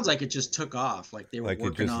it like sounds like it just took off. Like they were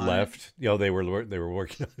it working just on it. left. They were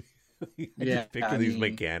working on I Yeah, just picture I these mean,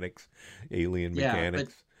 mechanics, alien yeah,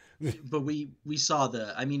 mechanics. but we saw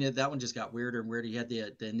the. I mean, that one just got weirder and weirder. You had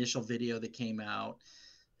the initial video that came out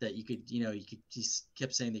that you could just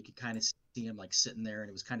kept saying they could kind of see him like sitting there and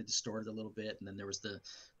it was kind of distorted a little bit, and then there was the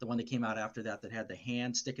one that came out after that that had the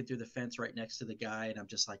hand sticking through the fence right next to the guy, and I'm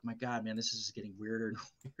just like, my god, man, this is just getting weirder and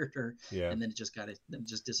weirder. Yeah, And then it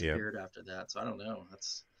just yeah. disappeared after that, so I don't know.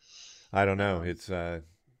 That's I don't know. um It's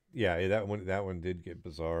yeah, that one did get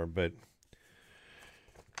bizarre. But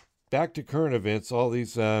back to current events. All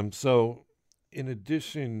these so in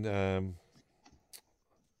addition,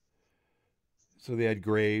 so they had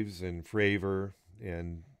Graves and Fravor,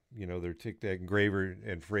 and their tic tac. And Graver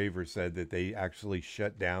and Fravor said that they actually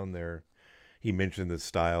shut down their. He mentioned the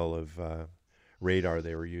style of radar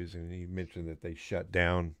they were using. And he mentioned that they shut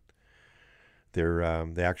down their.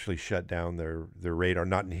 They actually shut down their radar,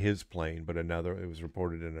 not in his plane, but another. It was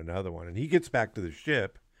reported in another one. And he gets back to the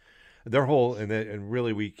ship. Their whole and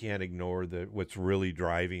really we can't ignore what's really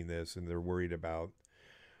driving this, and they're worried about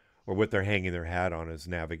or what they're hanging their hat on is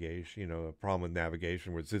navigation. A problem with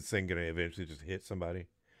navigation where this thing going to eventually just hit somebody.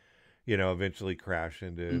 Eventually crash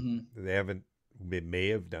into. mhm, They haven't. They may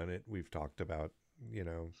have done it. We've talked about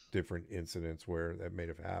different incidents where that may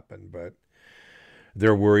have happened, but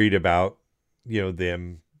they're worried about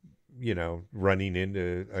them running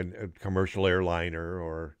into a commercial airliner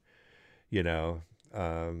or you know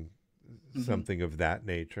um, mhm. something of that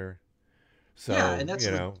nature. Yeah, So and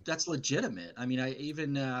that's legitimate. I mean, I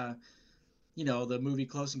even the movie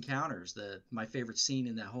Close Encounters. My favorite scene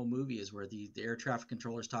in that whole movie is where the air traffic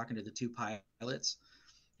controller is talking to the two pilots,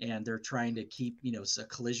 and they're trying to keep a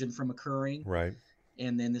collision from occurring. right,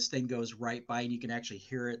 And then this thing goes right by, and you can actually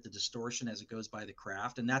hear it, the distortion as it goes by the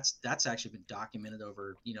craft, and that's actually been documented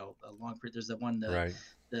over a long period. There's the one right,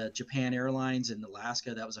 the Japan Airlines in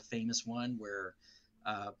Alaska. That was a famous one where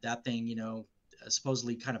that thing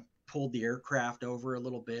supposedly kind of pulled the aircraft over a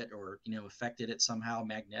little bit, or affected it somehow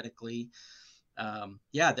magnetically.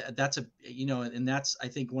 Yeah, that's and that's, I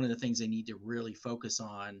think, one of the things they need to really focus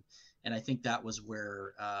on. And I think that was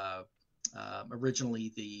where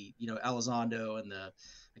originally the Elizondo and the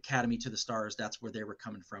Academy to the Stars, that's where they were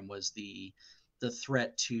coming from, was the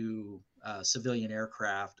threat to civilian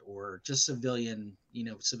aircraft, or just civilians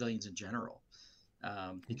in general,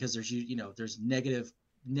 because there's negative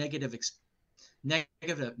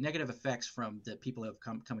negative effects from the people who have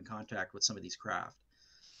come in contact with some of these craft.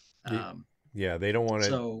 Um, yeah. They don't want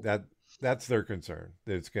to so that. That's their concern.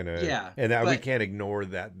 It's gonna, yeah, and that we but can't ignore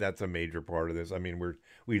that. That's a major part of this. I mean,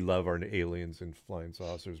 we love our aliens and flying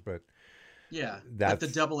saucers, but yeah, but the that's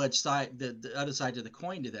double-edged side, the other side of the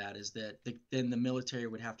coin to that is that then the military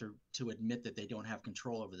would have to admit that they don't have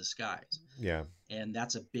control over the skies, yeah. and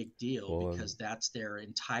that's a big deal Well, because that's their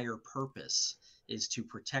entire purpose, is to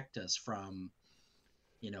protect us from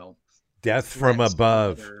you know death from threats from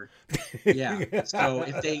above. other. Yeah, so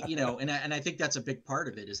if they and I think that's a big part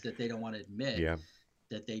of it, is that they don't want to admit Yeah.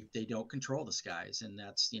 that they don't control the skies, and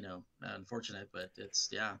that's unfortunate, but it's,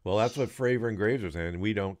 yeah. Well, that's what Fravor and Graves are saying.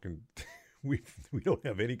 we don't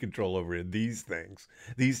have any control over these things.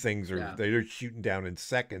 These things are Yeah. they're shooting down in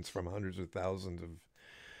seconds from hundreds of thousands of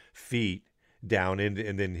feet down into,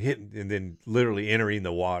 and then hitting, and then literally entering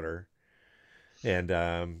the water. And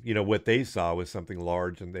what they saw was something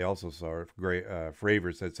large, and they also saw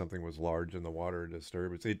Fravor said something was large in the water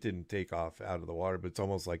disturbance. It didn't take off out of the water, but it's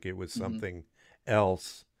almost like it was Hmm. something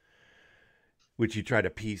else, which you try to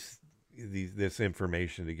piece this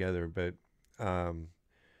information together. But um,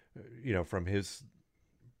 from his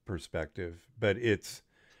perspective, but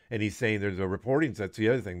and he's saying there's a reporting. That's the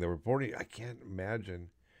other thing. The reporting, I can't imagine.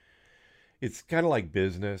 It's kind of like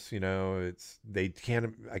business, it's they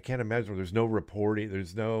can't I can't imagine where there's no reporting,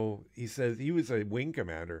 there's no, he says he was a wing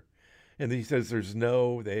commander, and he says there's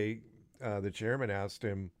no, the chairman asked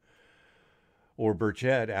him, or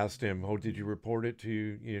Burchett asked him, oh, did you report it to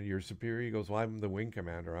your superior? He goes, well, I'm the wing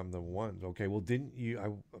commander, I'm the one. Okay, well, didn't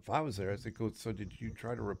you, if I was there, I said, so did you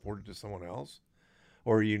try to report it to someone else,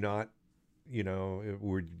 or are you not,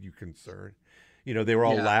 were you concerned? They were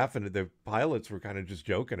all Yeah. laughing. The pilots were kind of just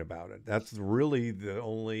joking about it. That's really the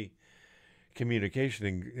only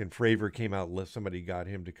communication. And Fravor came out. Somebody got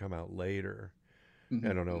him to come out later.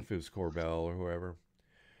 I don't know Hmm. if it was Corbell or whoever.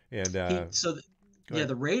 And He so th- go yeah, ahead.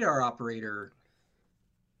 the radar operator,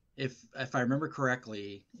 if I remember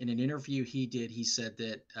correctly, in an interview he did, he said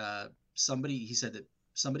that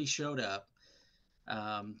somebody showed up.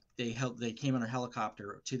 They came on a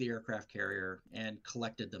helicopter to the aircraft carrier and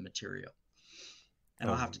collected the material. And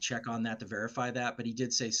I'll Oh, have to check on that to verify that. But he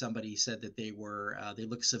did say somebody said that they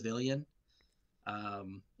look civilian,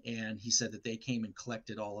 and he said that they came and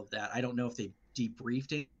collected all of that. I don't know if they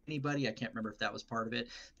debriefed anybody. I can't remember if that was part of it.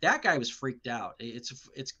 That guy was freaked out.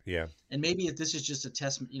 yeah, And maybe if this is just a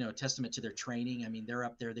testament to their training. I mean, they're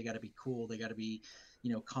up there. They got to be cool. They got to be,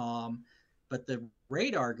 calm. But the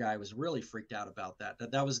radar guy was really freaked out about that.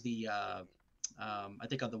 That was I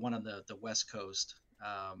think on the one on the West Coast.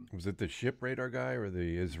 was it the ship radar guy or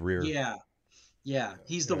his rear? Yeah, yeah,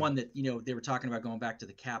 he's the Yeah, one that they were talking about going back to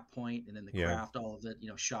the cap point, and then the yeah, craft, all of it,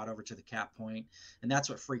 shot over to the cap point, and that's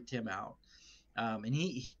what freaked him out. And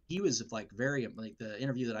he was like very, like, the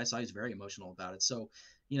interview that I saw, he's very emotional about it. So,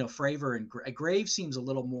 Fravor and Graves seems a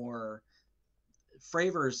little more.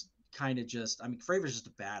 Fravor's kind of just, I mean, Fravor's just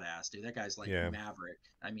a badass dude. That guy's like yeah, Maverick.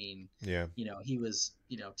 I mean, yeah, he was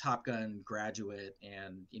Top Gun graduate,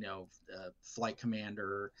 and flight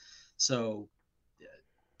commander. So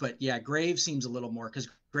but yeah, Graves seems a little more, because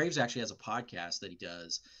Graves actually has a podcast that he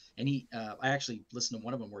does, and I actually listened to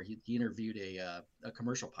one of them where he interviewed a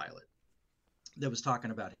commercial pilot that was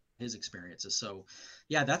talking about his experiences. So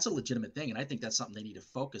yeah, that's a legitimate thing, and I think that's something they need to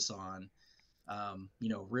focus on.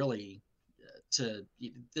 Really, to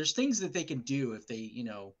there's things that they can do if they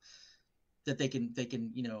that they can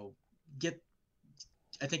get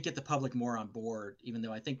I think get the public more on board. Even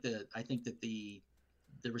though I think that the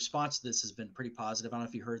response to this has been pretty positive. I don't know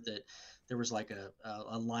if you heard that there was like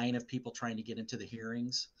a line of people trying to get into the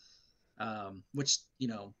hearings, which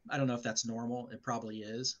I don't know if that's normal. It probably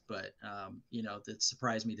is, but that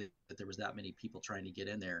surprised me that there was that many people trying to get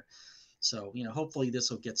in there. So hopefully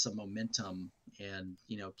this will get some momentum, and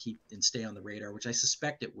keep and stay on the radar, which I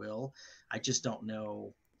suspect it will. I just don't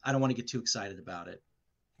know. I don't want to get too excited about it.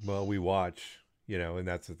 well, we watch, and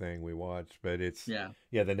that's the thing, we watch, but it's, Yeah.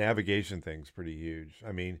 yeah, the navigation thing's pretty huge.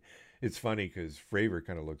 I mean, it's funny because Fravor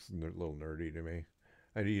kind of looks a little nerdy to me.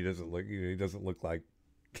 I mean, he doesn't look like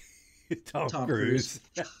Tom Tom Cruise. Cruise.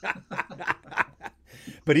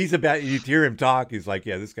 But he's about, you hear him talk, he's like,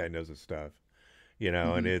 yeah, this guy knows his stuff,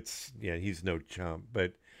 and Hmm. it's, yeah, he's no chump.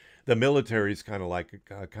 But the military's kind of like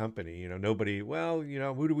a company, nobody, well,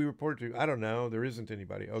 who do we report to? I don't know. There isn't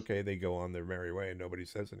anybody. Okay, they go on their merry way and nobody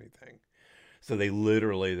says anything. So they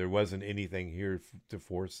literally, there wasn't anything here to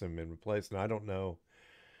force them in place. And I don't know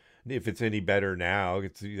if it's any better now.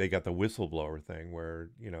 They got the whistleblower thing where,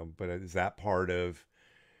 but is that part of,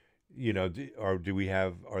 or do we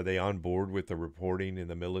have, are they on board with the reporting in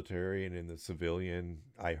the military and in the civilian?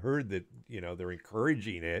 I heard that, they're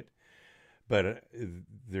encouraging it, but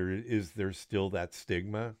there's still that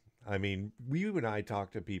stigma. I mean, you and I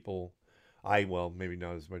talk to people. Well, maybe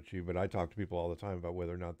not as much you, but I talk to people all the time about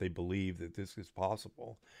whether or not they believe that this is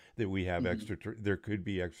possible, that we have Hmm. there could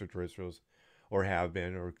be extraterrestrials, or have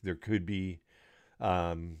been, or there could be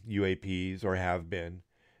UAPs, or have been.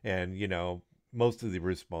 And most of the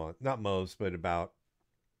response, not most, but about,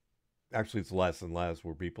 actually it's less and less,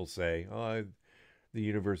 where people say, oh, the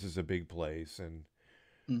universe is a big place, and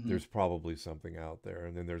Hmm. there's probably something out there.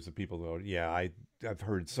 And then there's the people that go, yeah, I've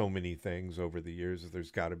heard so many things over the years that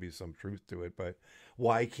there's got to be some truth to it, but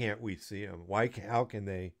why can't we see them? How can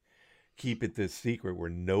they keep it this secret where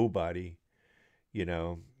nobody?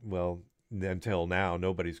 Well, until now,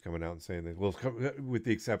 nobody's coming out and saying that. Well, with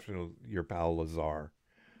the exception of your pal Lazar.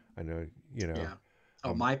 I know, Yeah.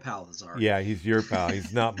 Oh, um, my pal Lazar. yeah, he's your pal.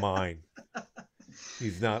 He's not mine.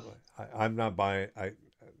 He's not. I'm not buying.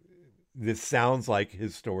 This sounds like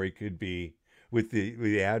his story could be with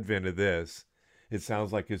the advent of this. It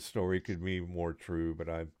sounds like his story could be more true, but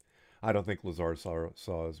I don't think Lazar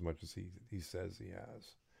saw as much as he says he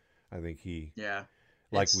has. I think he Yeah.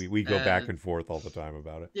 like It's we go back and forth all the time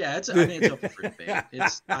about yeah, I mean it's it. open for debate.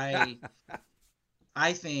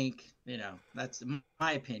 I think, that's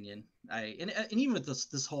my opinion. And even with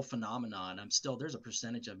this whole phenomenon, I'm still, there's a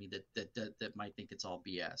percentage of me that might think it's all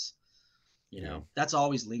BS. Yeah. That's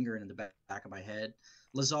always lingering in the back of my head.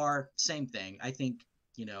 Lazar, same thing. I think,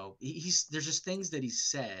 he's there's just things that he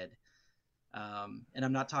said, and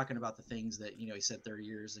I'm not talking about the things that he said 30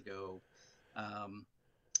 years ago. Um,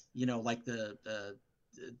 like the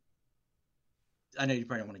I know you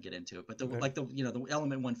probably don't want to get into it, but the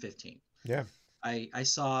element 115. Yeah. I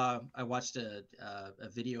watched a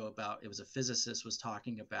video about, it was a physicist was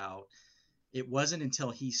talking about, it wasn't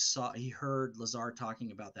until he heard Lazar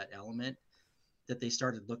talking about that element that they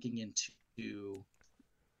started looking into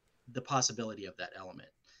the possibility of that element.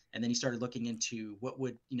 And then he started looking into what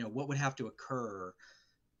would have to occur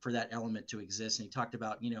for that element to exist. And he talked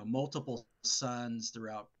about, multiple suns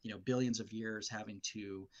throughout, billions of years having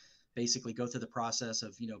to basically go through the process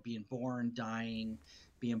of, being born, dying.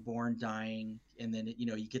 And then,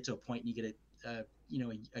 you get to a point and you get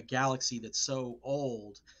a galaxy that's so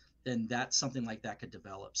old, then that something like that could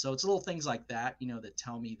develop. So it's little things like that, that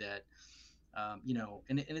tell me that,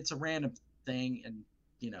 and it's a random thing. And,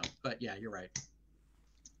 but yeah, you're right.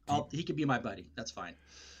 He could be my buddy. That's fine.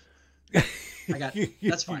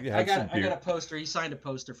 That's fine. I got a poster. He signed a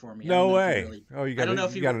poster for me. I don't No know if he way. really. Oh, I don't know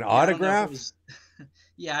if you he got an yeah, I don't know if it autograph? was.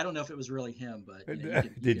 Yeah, I don't know if it was really him, but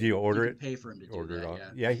Did you order can it? pay for him to do Order it that. on.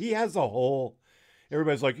 Yeah. Yeah, he has a whole.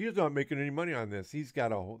 Everybody's like, he's not making any money on this. He's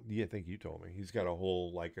got a whole. Yeah, I think you told me he's got a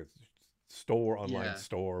whole like a online Yeah.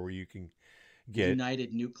 store where you can get.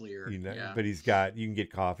 United Nuclear. Yeah. But you can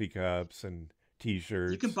get coffee cups and You can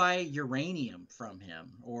T-shirts. buy uranium from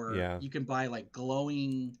him, or Yeah. you can buy like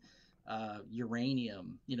glowing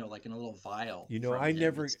uranium, like in a little vial from I him.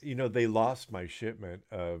 never. They lost my shipment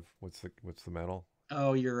of what's the metal?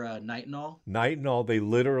 Oh, your nitinol. Nitinol. They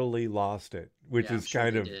literally lost it, which Yeah, I'm is sure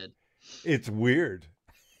kind they of. did. It's weird.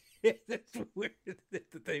 It's weird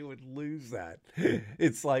that they would lose that.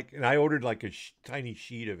 It's like, and I ordered like a tiny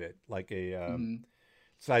sheet of it, like a Hmm.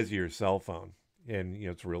 size of your cell phone, and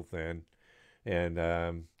it's real thin, and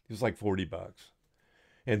it was like $40.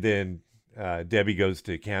 And then Debbie goes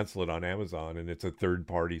to cancel it on Amazon, and it's a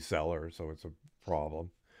third-party seller, so it's a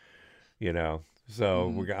problem, you know.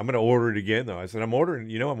 So Hmm. I'm gonna order it again, though. I said I'm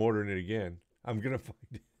ordering. I'm ordering it again. I'm gonna find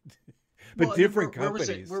it, but Well, and then different where was it?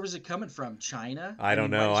 companies. Where was it coming from? China? I I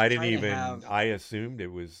don't mean, why know. does I didn't China even. have? I assumed it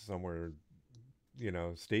was somewhere,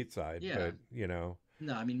 stateside. Yeah. But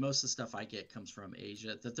No, I mean most of the stuff I get comes from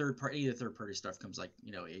Asia. The third party stuff comes like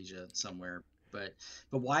Asia somewhere. But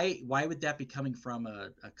why would that be coming from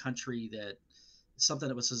a country that something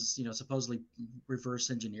that was supposedly reverse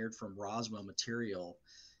engineered from Roswell material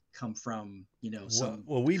come from some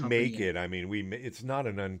well, we company make in it. I mean, it's not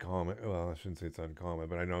an uncommon. Well, I shouldn't say it's uncommon,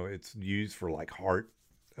 but I know it's used for like um, heart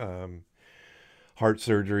heart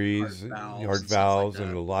surgeries, valves heart and stuff like valves,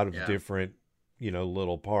 and that. a lot of Yeah. different,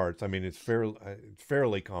 little parts. I mean, it's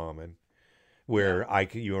fairly common Yeah. where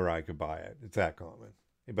you or I could buy it. It's that common,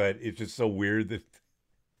 but it's just so weird that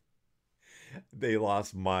they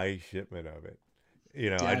lost my shipment of it.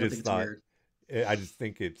 Yeah, I I don't just think it's thought, weird. I just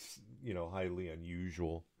think it's highly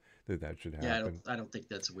unusual that should Yeah, happen. I don't think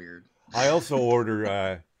that's weird. I also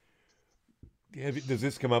order. Does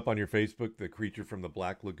this come up on your Facebook? The creature from the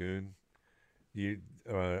Black Lagoon. You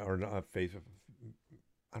or not Facebook?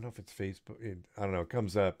 I don't know if it's Facebook. I don't know. It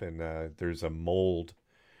comes up and there's a mold,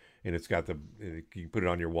 and it's got you put it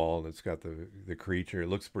on your wall, and it's got the creature. It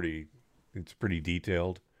looks pretty. It's pretty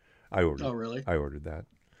detailed. I Oh, ordered. really? I ordered that.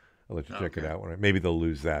 I'll let you check it Okay. out maybe they'll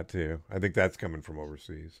lose that too. I think that's coming from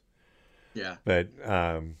overseas. Yeah. But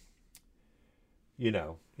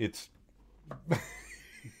it's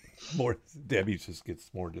more. Debbie just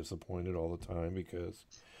gets more disappointed all the time because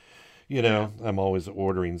Yeah. I'm always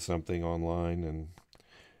ordering something online, and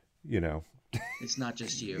It's not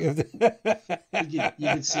just you. I You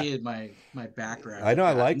could see it in my background. know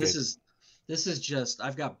I've I got, and like it. this is just,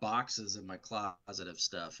 I've got boxes in my closet of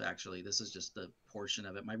stuff. Actually, this is just a portion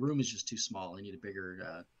of it. My room is just too small. I need a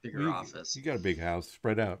Well, bigger office. you got a big house,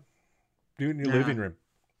 spread out. Do it in your Nah. living room.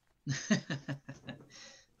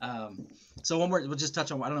 Um, so one more, we'll just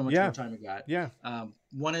touch on. I don't know how much more Yeah. time we got. Yeah.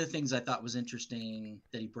 One of the things I thought was interesting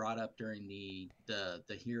that he brought up during the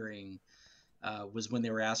hearing was when they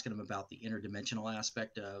were asking him about the interdimensional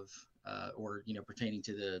aspect of, or pertaining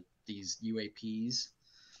to these UAPs.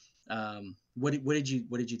 What did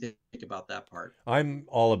you think about that part? I'm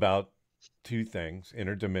all about two things: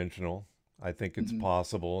 interdimensional. I think it's Mm-hmm.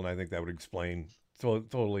 possible, and I think that would explain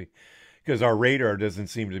totally, because our radar doesn't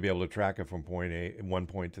seem to be able to track it from point A, one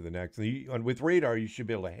point to the next. And with radar, you should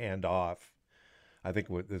be able to hand off. I think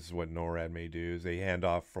this is what NORAD may do: is they hand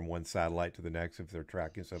off from one satellite to the next if they're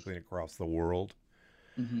tracking something across the world.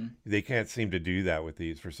 Mm-hmm. They can't seem to do that with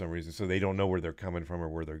these for some reason, so they don't know where they're coming from or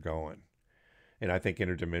where they're going. And I think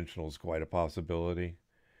interdimensional is quite a possibility.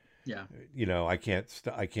 Yeah. I can't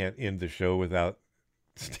end the show without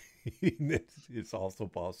it's also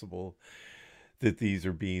possible that these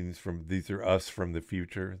are us from the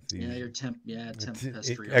future. Yeah. These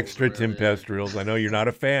Tempestrials or extra whatever. tempestrials. I know you're not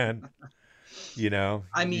a fan. I You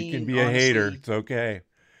can mean, be a hater. honestly, It's okay.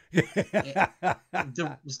 eh,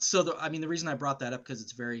 the reason I brought that up because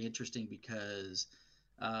it's very interesting because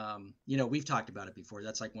we've talked about it before.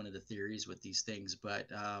 That's like one of the theories with these things, but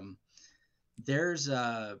there's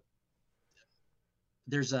a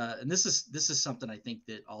and this is something I think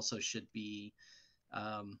that also should be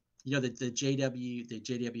the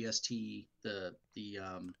JWST, The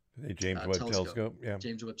James Webb telescope, Telescope. Yeah.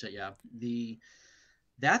 James Webb yeah,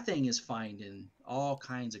 that thing is finding all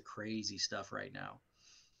kinds of crazy stuff right now.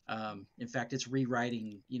 In fact, it's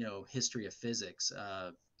rewriting history of physics.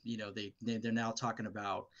 They're now talking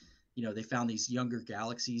about they found these younger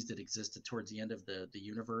galaxies that existed towards the end of the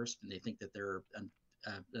universe, and they think that they're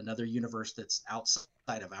another universe that's outside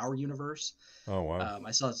of our universe. Oh wow.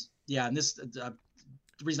 I saw, yeah, and this the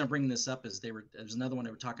reason I'm bringing this up is there's another one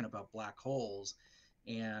they were talking about black holes,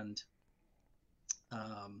 and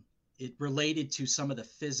it related to some of the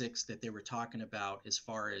physics that they were talking about as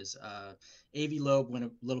far as Avi Loeb went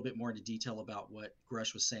a little bit more into detail about what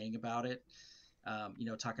Grusch was saying about it,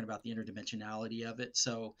 talking about the interdimensionality of it.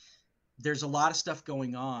 So there's a lot of stuff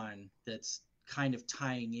going on that's kind of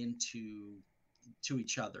tying into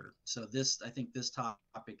each other. So I think this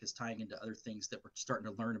topic is tying into other things that we're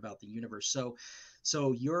starting to learn about the universe.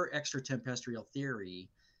 So your extraterrestrial theory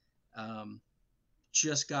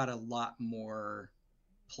just got a lot more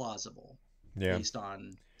plausible Yeah. based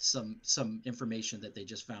on some information that they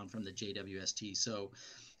just found from the JWST. So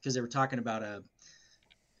because they were talking about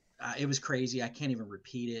it was crazy. I can't even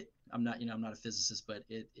repeat it. I'm not a physicist, but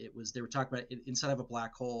it was, they were talking about it, inside of a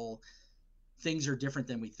black hole, things are different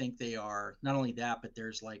than we think they are. Not only that, but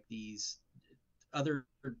there's like these other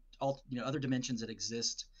other dimensions that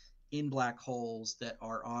exist in black holes that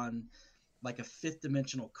are on like a fifth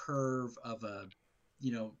dimensional curve of a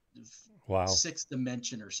you know Wow. sixth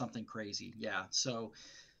dimension or something crazy. Yeah, so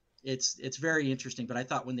it's very interesting. But I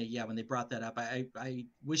thought when they brought that up, I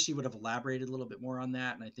wish he would have elaborated a little bit more on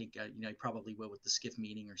that, and I think he probably will with the skiff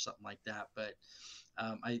meeting or something like that. But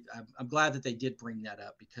I'm glad that they did bring that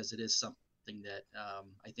up because it is something that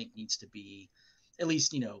I think needs to be at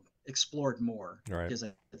least explored more, All right. because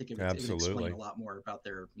I think it would explain Absolutely. a lot more about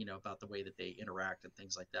their about the way that they interact and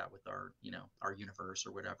things like that with our our universe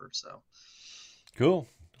or whatever. So Cool.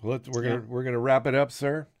 yeah, We're gonna wrap it up,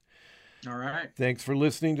 sir. all right, Thanks for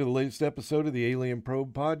listening to the latest episode of the Alien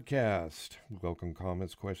Probe Podcast. Welcome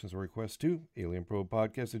comments, questions, or requests to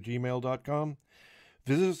alienprobepodcast@gmail.com.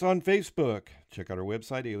 Visit us on Facebook. Check out our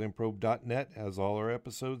website, alienprobe.net, has all our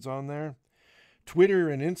episodes on there. Twitter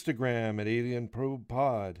and Instagram at Alien Probe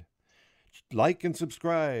Pod. Like and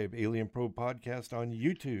subscribe, Alien Probe Podcast on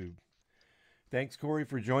YouTube. Thanks, Corey,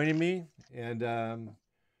 for joining me, and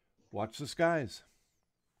watch the skies.